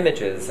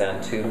images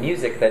and to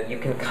music, that you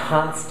can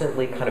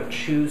constantly kind of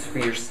choose for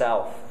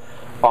yourself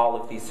all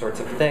of these sorts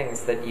of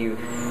things, that you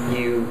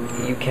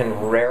can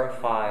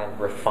rarefy and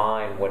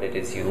refine what it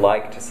is you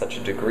like to such a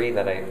degree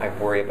that I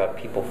worry about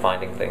people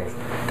finding things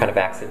kind of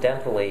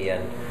accidentally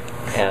and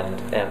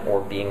or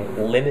being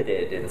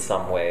limited in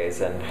some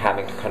ways and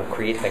having to kind of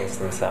create things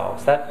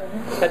themselves. That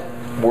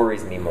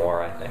worries me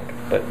more, I think.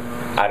 But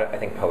I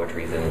think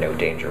poetry is in no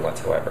danger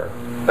whatsoever.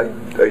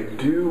 I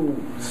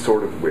do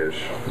sort of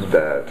wish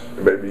that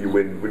maybe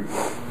when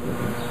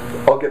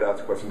I'll get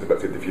asked questions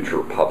about, say, the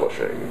future of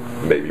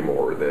publishing, maybe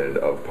more than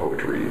of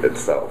poetry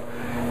itself.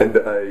 And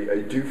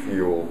I do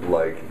feel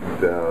like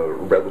the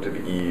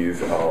relative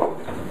ease of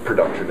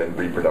production and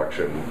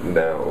reproduction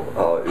now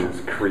is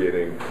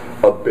creating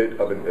a bit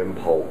of an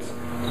impulse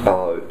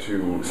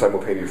to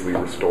simultaneously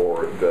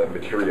restore the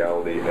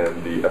materiality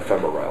and the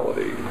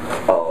ephemerality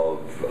of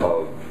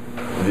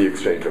the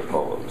exchange of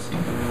poems.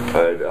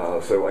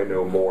 And so I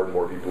know more and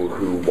more people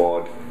who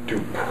want to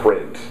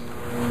print,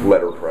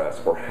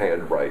 letterpress, or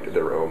handwrite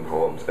their own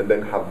poems, and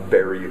then have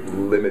very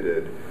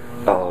limited,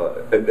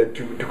 and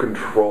to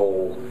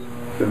control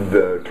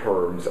the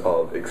terms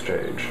of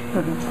exchange.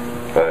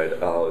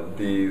 And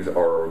these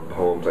are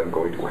poems I'm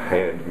going to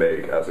hand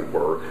make, as it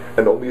were,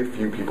 and only a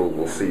few people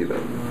will see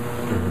them.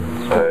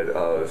 And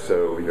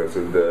so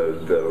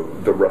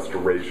the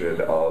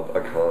restoration of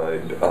a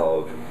kind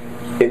of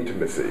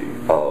intimacy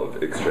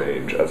of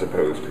exchange, as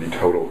opposed to the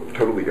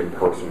totally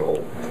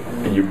impersonal,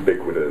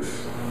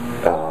 ubiquitous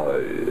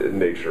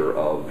nature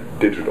of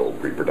digital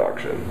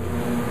reproduction.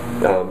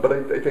 But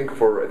I think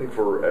for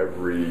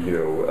every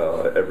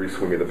every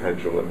swing of the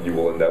pendulum, you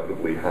will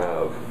inevitably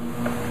have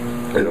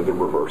the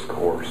reverse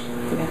course.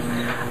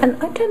 Yeah.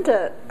 And I tend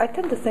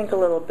to think a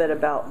little bit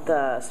about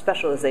the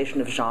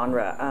specialization of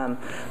genre.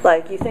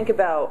 Like, you think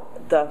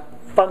about the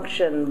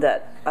function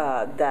that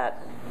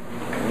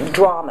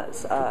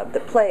dramas,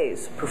 that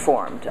plays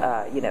performed,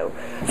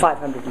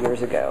 500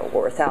 years ago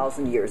or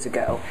 1,000 years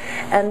ago,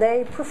 and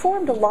they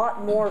performed a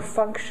lot more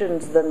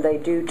functions than they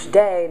do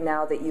today.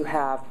 Now that you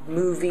have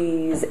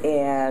movies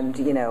and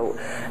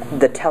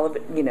the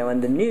television,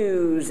 and the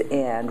news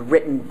and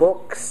written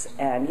books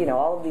and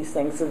all of these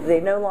things, so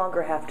they no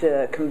longer have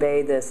to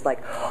convey this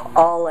like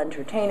all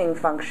entertaining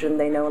function.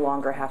 They no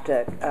longer have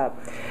to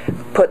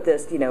put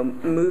this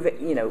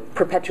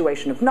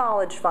perpetuation of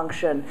knowledge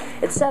function,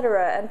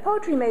 etc. And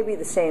poetry may be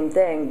the same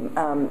thing,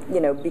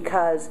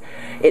 because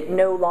it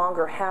no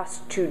longer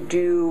has to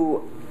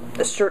do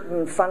a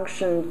certain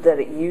function that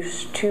it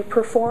used to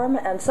perform,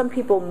 and some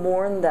people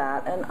mourn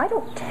that, and I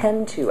don't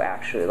tend to,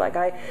 actually. Like,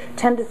 I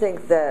tend to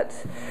think that,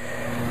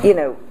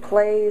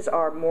 plays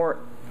are more,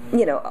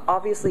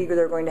 obviously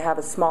they're going to have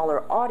a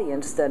smaller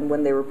audience than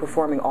when they were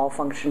performing all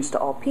functions to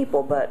all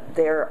people, but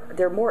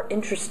they're more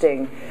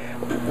interesting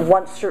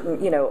once certain,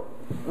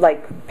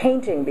 like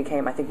painting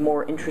became, I think,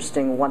 more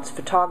interesting once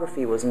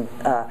photography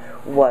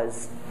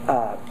was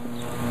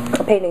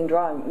painting,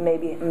 drawing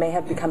may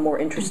have become more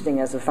interesting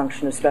as a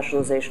function of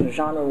specialization of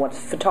genre once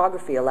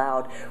photography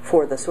allowed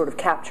for the sort of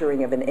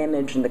capturing of an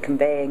image and the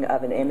conveying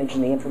of an image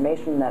and the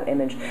information in that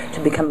image to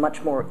become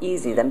much more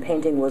easy. Then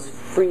painting was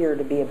freer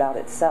to be about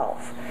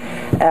itself.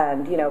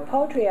 And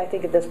poetry, I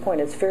think at this point,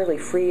 is fairly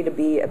free to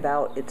be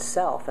about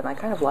itself, and I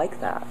kind of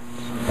like that.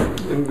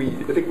 And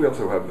I think we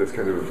also have this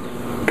kind of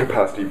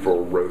capacity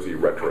for rosy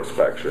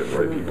retrospection,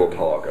 right? Mm-hmm. People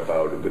talk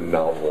about the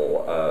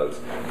novel as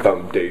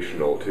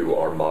foundational to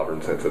our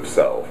modern sense of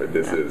self, and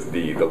this is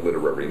the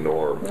literary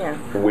norm. Yeah.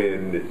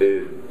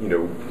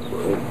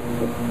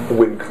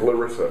 When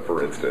Clarissa,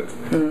 for instance,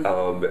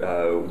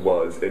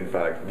 was in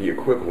fact the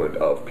equivalent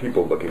of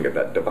people looking at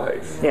that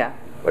device. Yeah.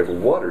 Like,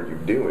 what are you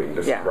doing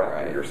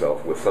distracting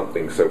yourself with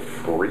something so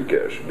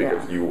freakish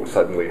because you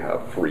suddenly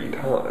have free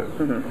time?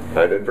 Mm-hmm.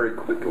 And then very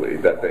quickly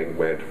that thing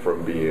went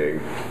from being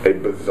a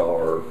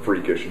bizarre,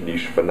 freakish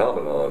niche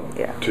phenomenon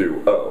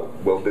to,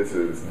 this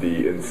is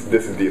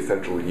the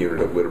essential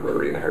unit of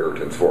literary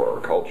inheritance for our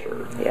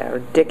culture. Yeah, or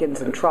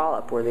Dickens and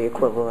Trollope were the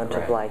equivalent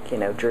of, like,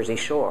 Jersey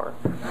Shore.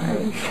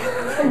 Right?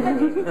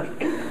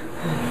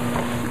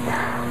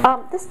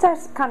 This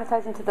kind of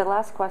ties into the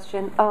last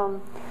question.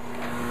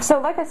 So,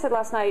 like I said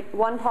last night,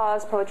 One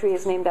Paw's poetry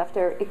is named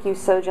after Ikkyu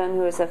Sojun,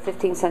 who is a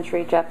 15th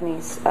century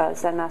Japanese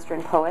Zen master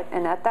and poet.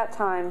 And at that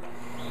time,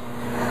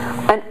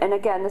 and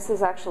again, this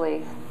is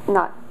actually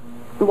not,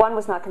 one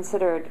was not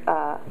considered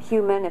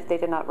human if they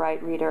did not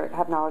write, read, or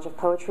have knowledge of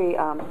poetry.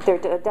 There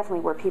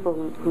definitely were people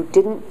who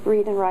didn't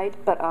read and write,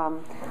 but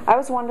I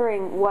was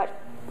wondering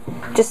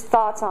just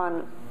thoughts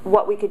on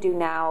what we could do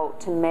now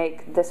to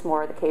make this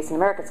more the case in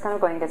America. It's kind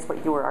of going against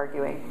what you were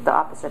arguing, the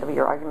opposite of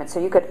your argument. So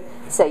you could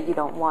say you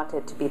don't want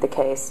it to be the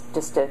case,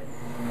 just to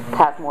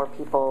have more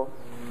people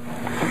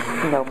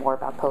know more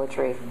about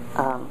poetry,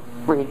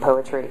 read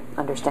poetry,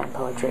 understand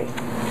poetry.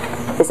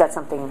 Is that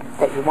something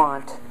that you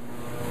want?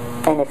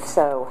 And if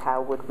so,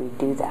 how would we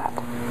do that?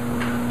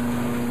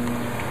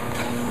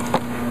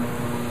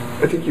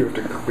 I think you have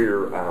to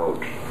clear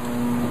out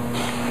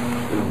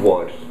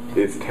what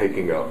is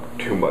taking up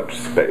too much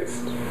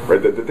space.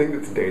 Right? The thing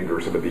that's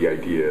dangerous about the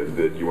idea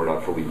that you are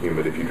not fully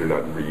human if you do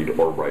not read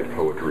or write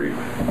poetry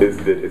is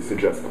that it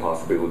suggests the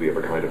possibility of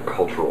a kind of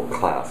cultural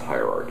class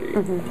hierarchy,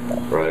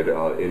 right?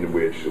 In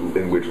which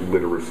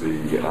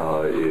literacy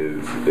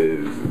is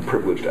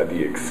privileged at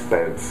the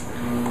expense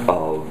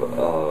of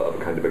a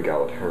kind of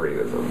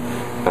egalitarianism,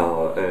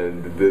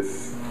 and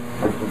this.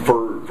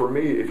 For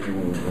me, if you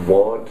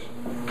want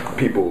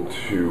people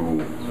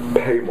to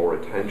pay more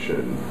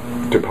attention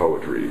to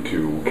poetry,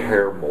 to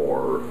care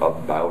more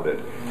about it,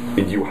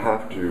 you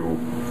have to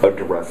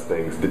address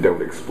things that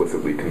don't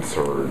explicitly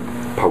concern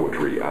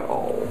poetry at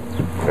all.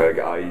 Like,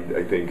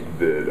 I think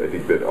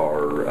that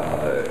our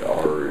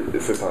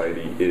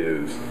society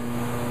is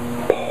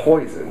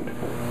poisoned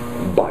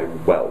by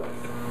wealth.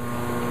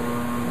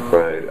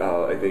 Right?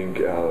 I think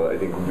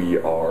we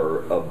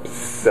are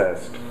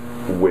obsessed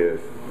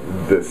with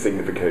the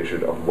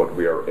signification of what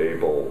we are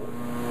able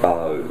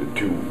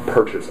to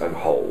purchase and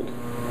hold,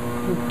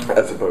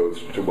 as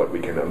opposed to what we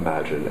can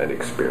imagine and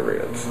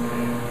experience.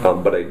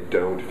 But I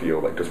don't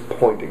feel like just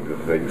pointing to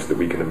the things that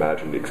we can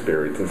imagine and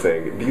experience and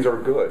saying, these are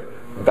good,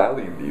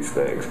 value these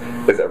things,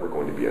 is ever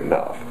going to be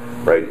enough.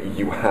 Right?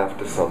 You have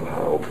to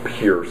somehow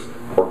pierce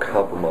or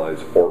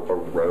compromise or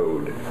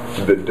erode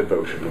the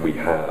devotion we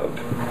have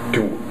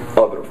to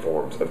other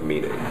forms of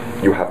meaning.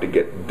 You have to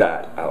get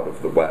that out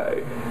of the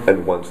way.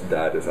 And once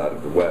that is out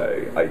of the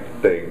way, I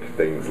think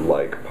things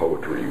like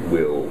poetry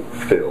will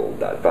fill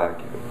that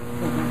vacuum.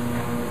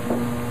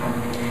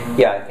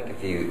 Yeah, I think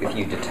if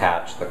you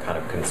detach the kind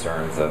of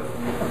concerns of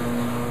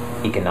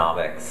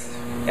economics,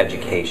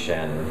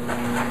 education,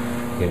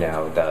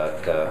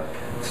 the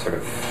sort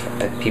of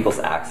people's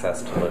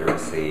access to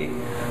literacy,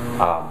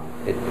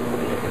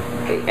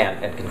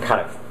 and can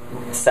kind of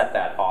set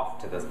that off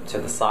to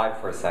the side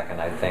for a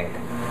second, I think,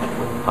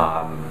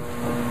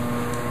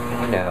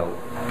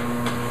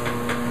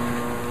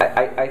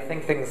 I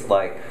think things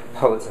like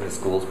Poets in the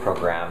Schools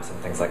programs and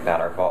things like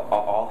that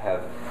all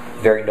have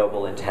very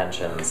noble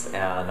intentions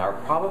and are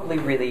probably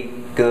really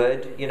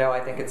good. I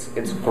think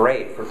it's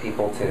great for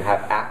people to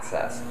have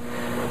access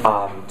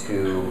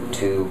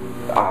to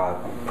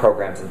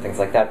programs and things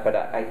like that. But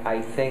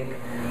I think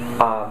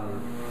I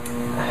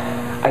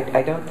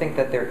don't think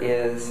that there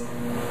is.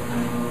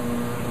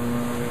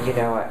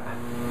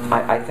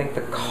 I think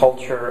the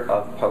culture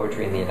of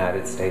poetry in the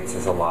United States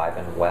is alive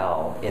and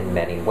well in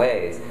many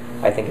ways.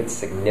 I think its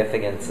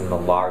significance in the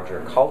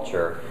larger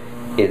culture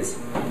is,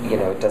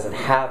 it doesn't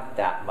have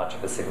that much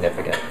of a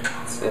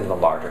significance in the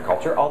larger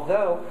culture.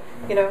 Although,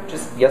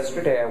 just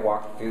yesterday I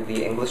walked through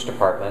the English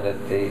department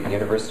at the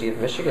University of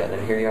Michigan,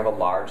 and here you have a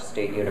large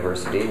state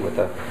university with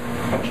a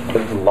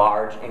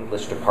large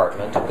English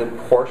department. A good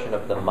portion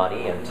of the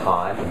money and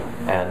time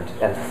and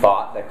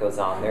thought that goes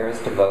on there is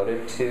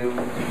devoted to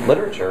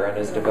literature and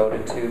is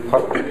devoted to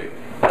poetry.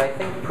 And I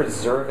think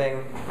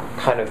preserving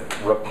kind of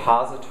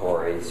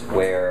repositories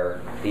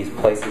where these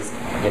places,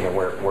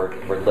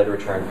 where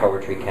literature and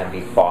poetry can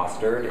be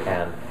fostered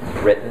and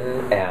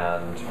written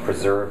and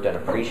preserved and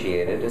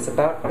appreciated is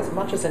about as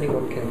much as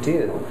anyone can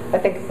do. I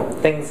think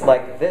things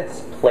like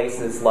this,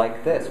 places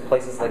like the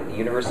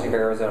University of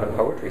Arizona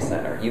Poetry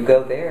Center, you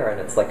go there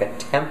and it's like a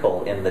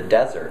temple in the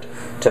desert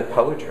to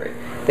poetry.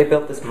 They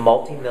built this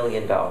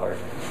multi-million-dollar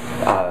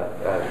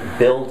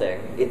building.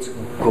 It's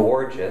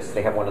gorgeous.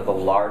 They have one of the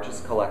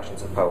largest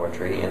collections of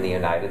poetry in the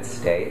United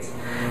States,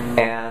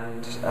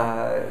 and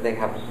they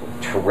have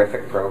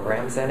terrific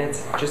programs, and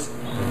it's just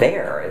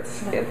there.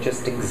 It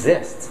just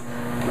exists,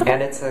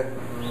 and it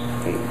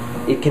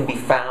can be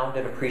found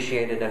and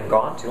appreciated and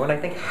gone to. And I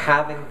think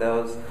having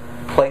those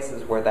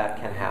places where that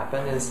can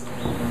happen is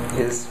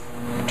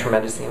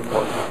tremendously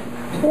important.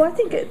 Well, I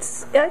think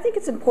it's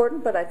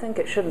important, but I think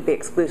it shouldn't be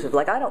exclusive.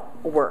 Like, I don't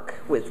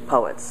work with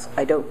poets.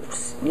 I don't,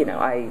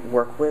 I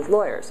work with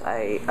lawyers.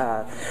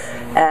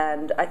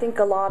 And I think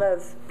a lot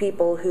of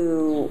people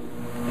who,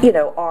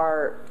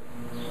 are,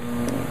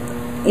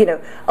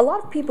 a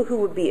lot of people who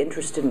would be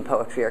interested in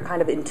poetry are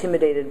kind of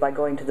intimidated by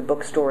going to the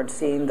bookstore and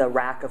seeing the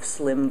rack of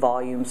slim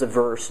volumes of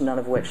verse, none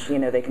of which,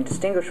 they can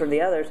distinguish from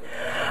the others.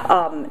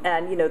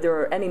 And, there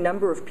are any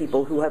number of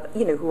people who have,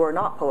 who are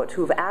not poets,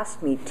 who have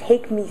asked me,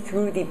 take me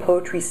through the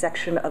poetry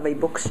section of a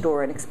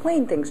bookstore and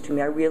explain things to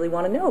me. I really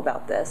want to know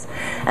about this.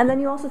 And then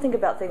you also think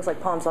about things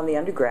like Poems on the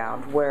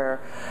Underground,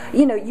 where,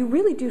 you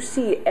really do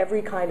see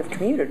every kind of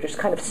commuter just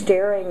kind of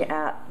staring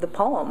at the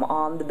poem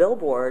on the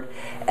billboard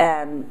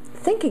and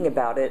thinking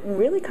about about it and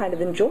really kind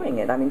of enjoying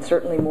it. I mean,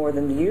 certainly more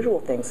than the usual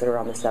things that are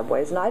on the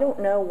subways. And I don't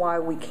know why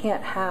we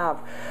can't have,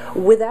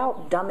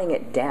 without dumbing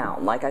it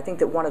down. Like, I think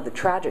that one of the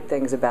tragic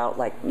things about,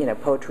 like, you know,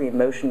 poetry in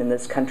motion in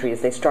this country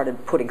is they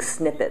started putting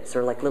snippets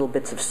or like little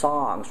bits of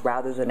songs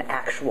rather than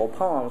actual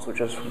poems,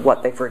 which is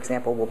what they, for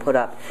example, will put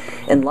up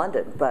in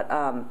London. But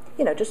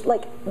you know, just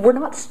like, we're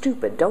not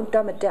stupid. Don't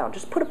dumb it down.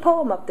 Just put a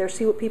poem up there,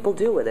 see what people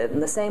do with it. In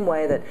the same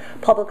way that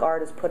public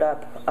art is put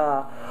up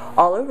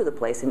all over the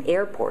place in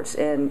airports,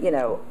 and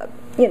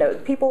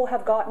people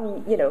have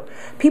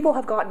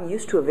gotten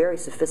used to a very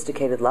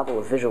sophisticated level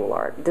of visual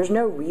art. There's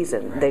no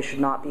reason they should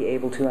not be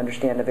able to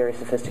understand a very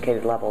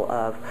sophisticated level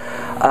of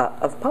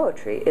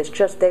poetry. It's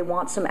just they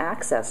want some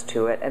access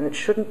to it, and it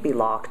shouldn't be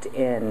locked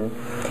in,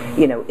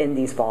 in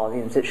these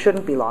volumes. It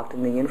shouldn't be locked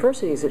in the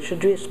universities. It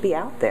should just be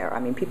out there. I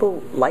mean,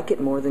 people like it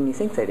more than you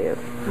think they do.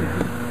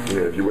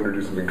 Yeah, if you want to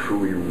do something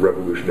truly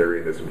revolutionary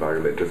in this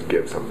environment, just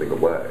give something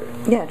away.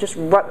 Yeah, just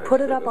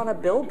put it up on a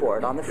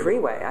billboard on the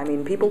freeway. I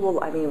mean, people will,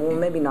 well,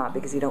 maybe not,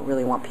 because you don't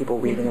really want people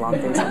reading long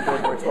things on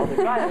billboards while they're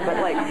driving,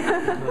 but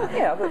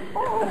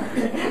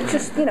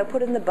just,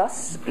 put in the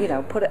bus,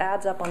 put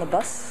ads up on the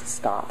bus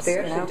stops. They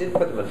actually did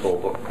put them at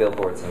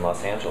billboards in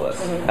Los Angeles,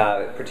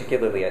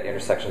 particularly at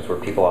intersections where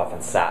people often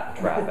sat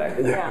in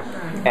traffic.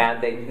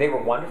 And they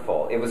were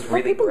wonderful. It was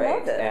really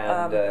great,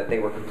 and they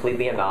were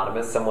completely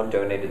anonymous. Someone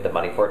donated the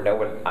money for it. No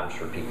one, I'm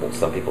sure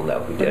some people know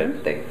who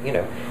did.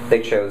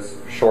 They chose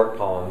short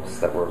poems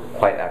that were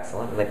quite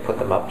excellent, and they put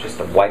them up, just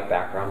a white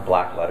background,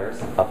 black letters,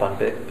 up on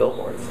big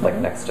billboards, like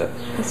next to.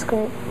 That's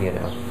great.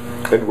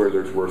 And where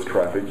there's worse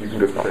traffic, you can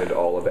just print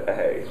all of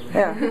A.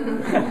 Yeah.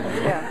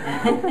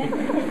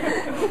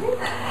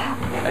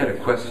 I had a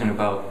question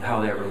about how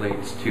that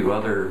relates to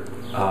other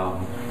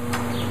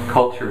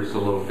cultures a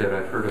little bit.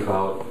 I've heard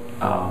about,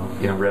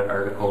 read an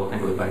article, I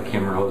think it was by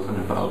Kim Rosen,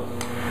 about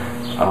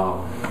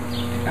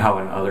how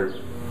in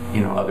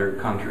other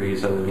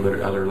countries,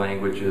 other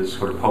languages,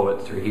 where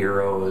poets are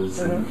heroes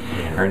and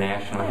are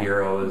national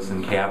heroes,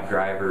 and cab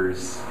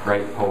drivers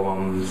write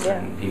poems,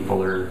 and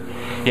people are,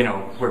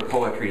 where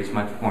poetry is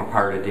much more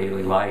part of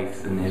daily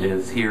life than it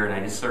is here. And I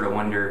just sort of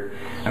wonder,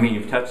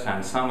 you've touched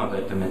on some of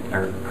it,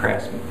 our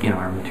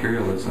our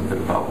materialism, but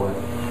about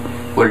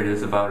what it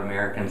is about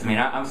Americans.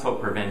 I'm so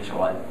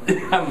provincial.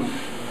 I'm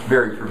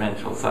very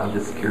provincial, so I'm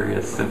just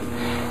curious if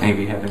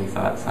maybe you have any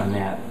thoughts on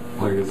that.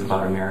 What it is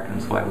about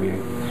Americans, why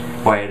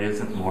it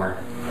isn't more.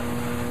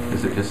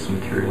 Is it just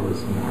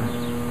materialism more?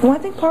 Well, I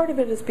think part of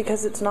it is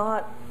because it's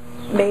not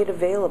made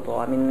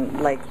available.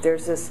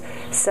 There's this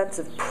sense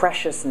of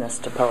preciousness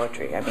to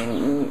poetry. I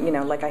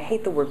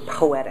hate the word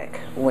poetic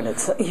when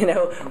it's,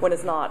 when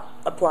it's not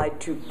applied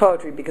to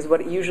poetry, because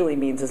what it usually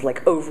means is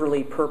like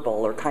overly purple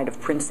or kind of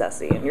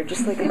princessy, and you're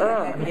just like,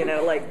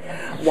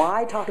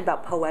 why talk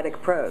about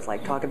poetic prose?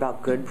 Like, talk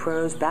about good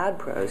prose, bad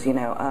prose,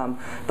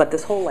 but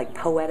this whole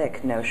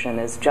poetic notion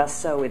is just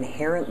so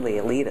inherently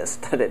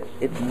elitist that it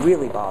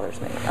really bothers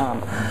me.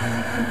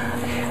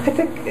 I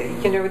think,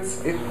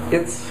 it's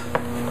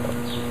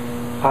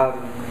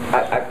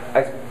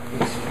I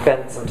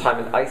spent some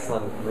time in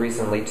Iceland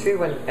recently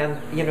too,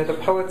 and the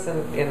poets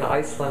in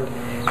Iceland,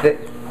 that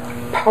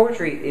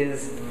poetry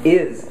is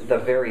the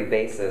very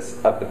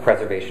basis of the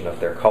preservation of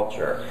their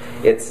culture.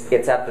 It's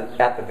at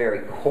the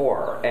very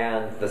core,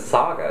 and the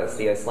sagas,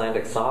 the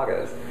Icelandic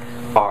sagas,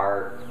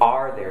 are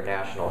their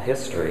national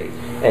history.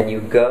 And you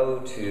go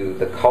to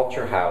the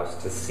Culture House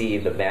to see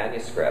the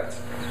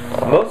manuscripts,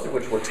 most of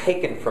which were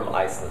taken from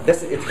Iceland.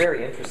 It's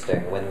very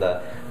interesting when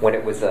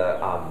it was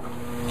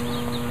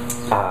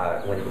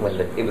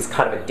it was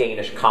kind of a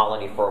Danish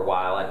colony for a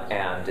while,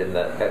 and in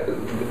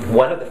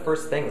one of the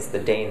first things the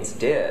Danes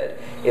did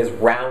is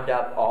round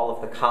up all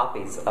of the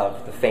copies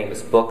of the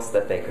famous books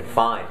that they could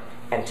find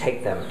and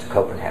take them to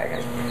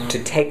Copenhagen,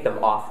 to take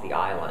them off the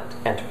island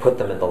and to put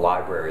them in the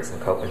libraries in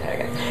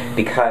Copenhagen,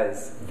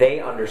 because they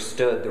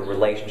understood the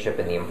relationship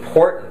and the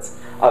importance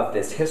of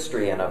this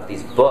history and of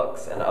these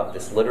books and of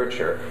this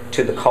literature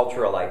to the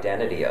cultural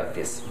identity of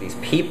these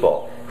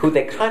people who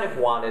they kind of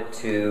wanted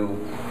to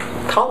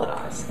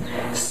colonize.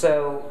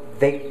 So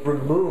they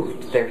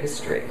removed their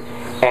history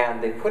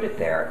and they put it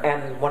there.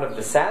 And one of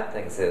the sad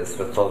things is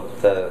that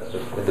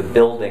the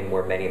building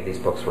where many of these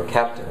books were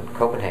kept in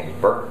Copenhagen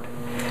burned.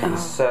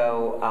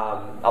 So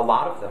a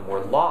lot of them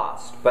were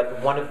lost.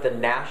 But one of the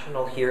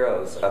national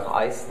heroes of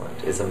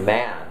Iceland is a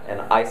man,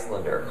 an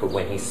Icelander, who,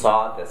 when he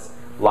saw this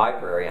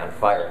library on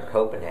fire in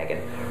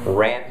Copenhagen,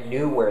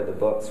 knew where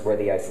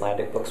the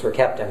Icelandic books were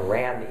kept, and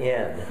ran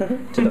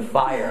in to the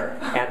fire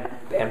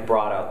and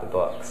brought out the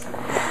books,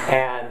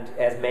 and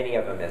as many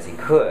of them as he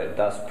could,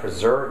 thus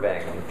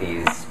preserving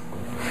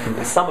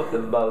some of the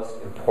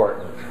most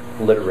important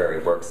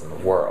literary works in the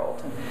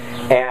world.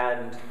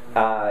 And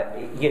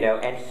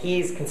and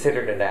he's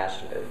considered a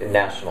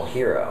national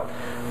hero.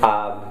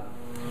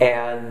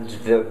 And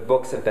the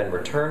books have been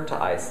returned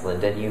to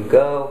Iceland, and you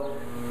go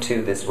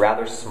to this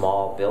rather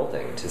small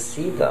building to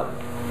see them,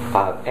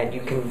 and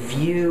you can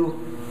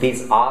view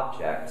these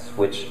objects,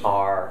 which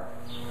are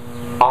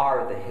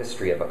are the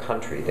history of a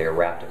country. They are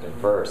wrapped up in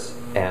verse,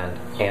 and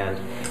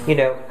you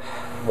know,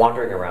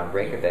 wandering around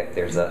Reykjavik,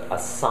 there's a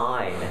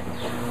sign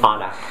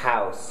on a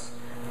house,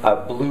 a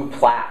blue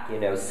plaque, you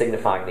know,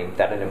 signifying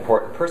that an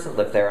important person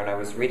lived there. And I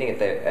was reading it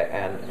there,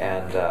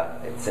 and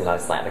it's in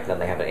Icelandic, and then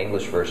they have an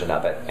English version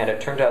of it. And it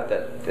turned out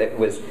that it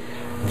was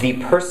the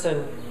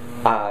person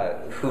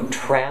who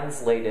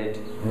translated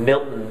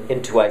Milton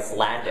into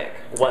Icelandic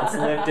once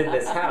lived in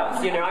this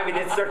house. You know, I mean,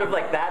 it's sort of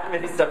like that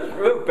many steps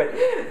removed, but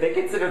they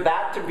consider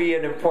that to be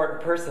an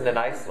important person in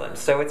Iceland.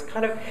 So it's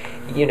kind of,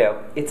 you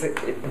know,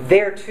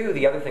 there too,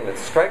 the other thing that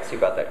strikes you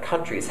about that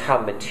country is how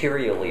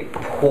materially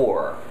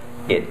poor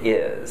it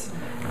is,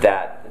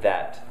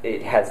 that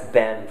it has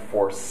been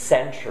for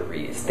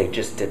centuries. They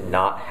just did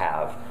not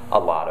have a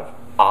lot of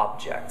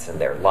objects in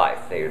their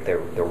life.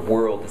 Their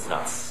world is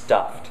not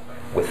stuffed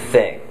with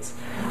things,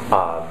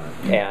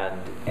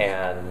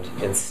 and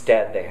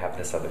instead they have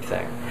this other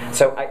thing.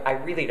 So I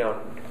really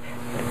don't.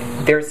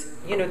 There's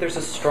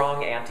a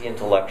strong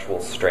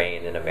anti-intellectual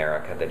strain in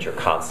America that you're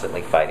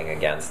constantly fighting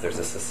against. There's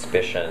a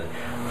suspicion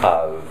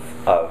of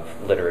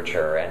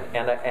literature,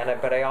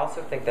 but I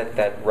also think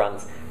that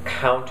runs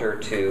counter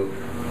to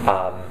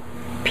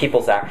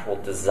people's actual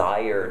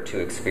desire to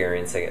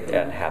experience it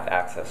and have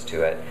access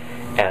to it,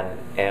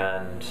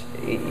 and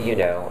you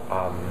know.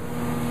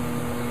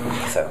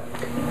 So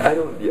I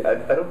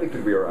don't think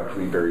that we are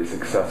actually very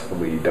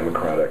successfully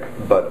democratic,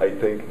 but I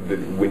think that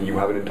when you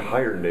have an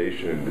entire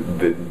nation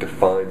that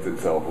defines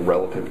itself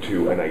relative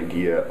to an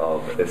idea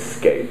of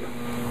escape,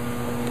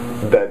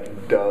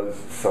 that does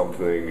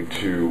something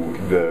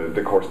to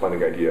the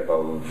corresponding idea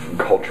of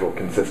cultural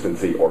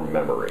consistency or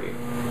memory,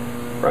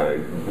 right?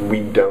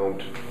 We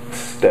don't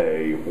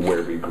stay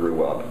where we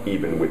grew up,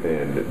 even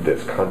within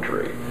this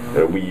country.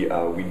 We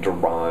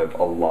derive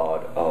a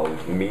lot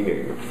of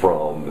meaning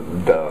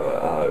from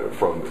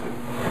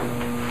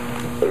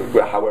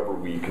however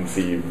we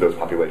conceive those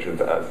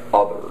populations as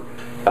other,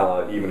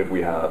 even if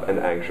we have an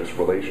anxious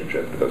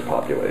relationship to those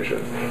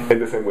populations. In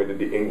the same way that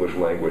the English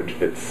language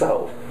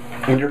itself,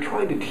 when you're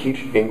trying to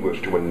teach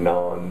English to a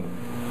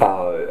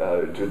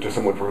to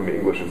someone for whom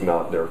English is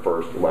not their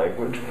first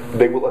language,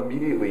 they will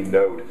immediately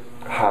note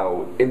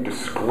how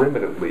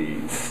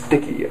indiscriminately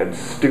sticky and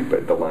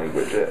stupid the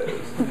language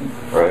is,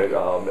 right?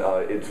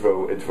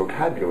 Its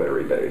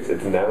vocabulary base,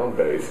 its noun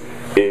base,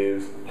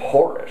 is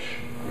whorish.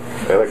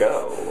 They're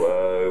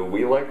like,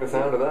 we like the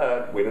sound of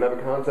that. We didn't have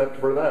a concept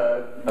for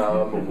that.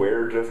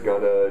 We're just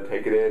gonna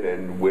take it in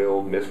and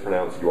we'll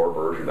mispronounce your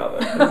version of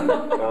it.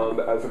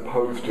 As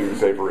opposed to,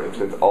 say, for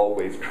instance,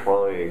 always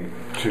trying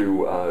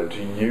to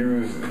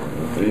use,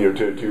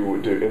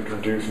 to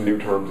introduce new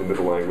terms into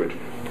the language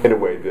in a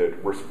way that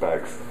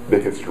respects the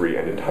history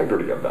and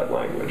integrity of that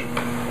language.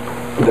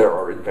 There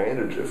are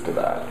advantages to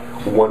that.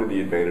 One of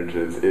the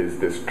advantages is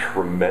this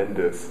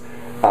tremendous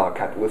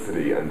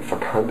catholicity and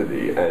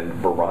fecundity and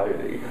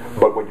variety.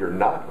 But what you're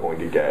not going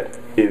to get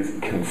is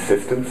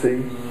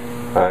consistency,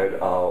 right,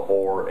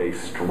 or a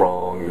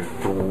strong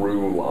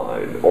through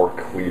line or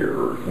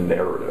clear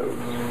narrative.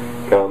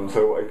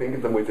 So I think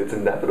in some ways it's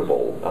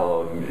inevitable.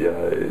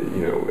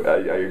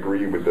 I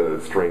agree with the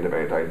strain of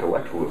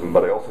anti-intellectualism,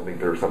 but I also think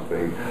there's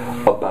something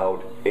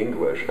about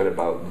English and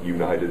about the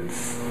United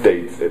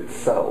States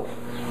itself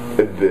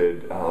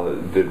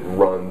that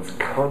runs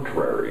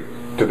contrary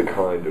to the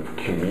kind of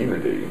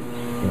community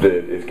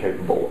that is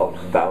capable of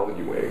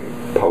valuing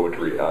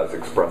poetry as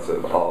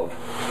expressive of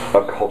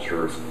a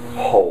culture's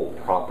whole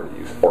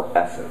properties or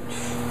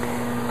essence.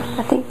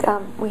 I think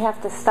we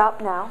have to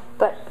stop now,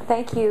 but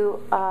thank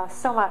you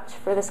so much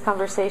for this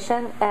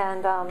conversation,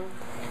 and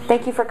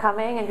thank you for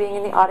coming and being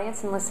in the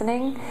audience and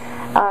listening.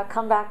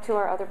 Come back to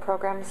our other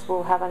programs.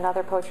 We'll have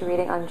another poetry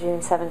reading on June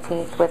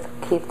 17th with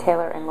Keith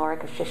Taylor and Laura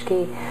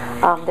Gashishki.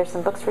 There's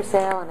some books for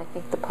sale, and I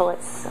think the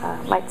poets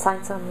might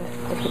sign some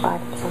if you buy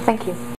them. So thank you.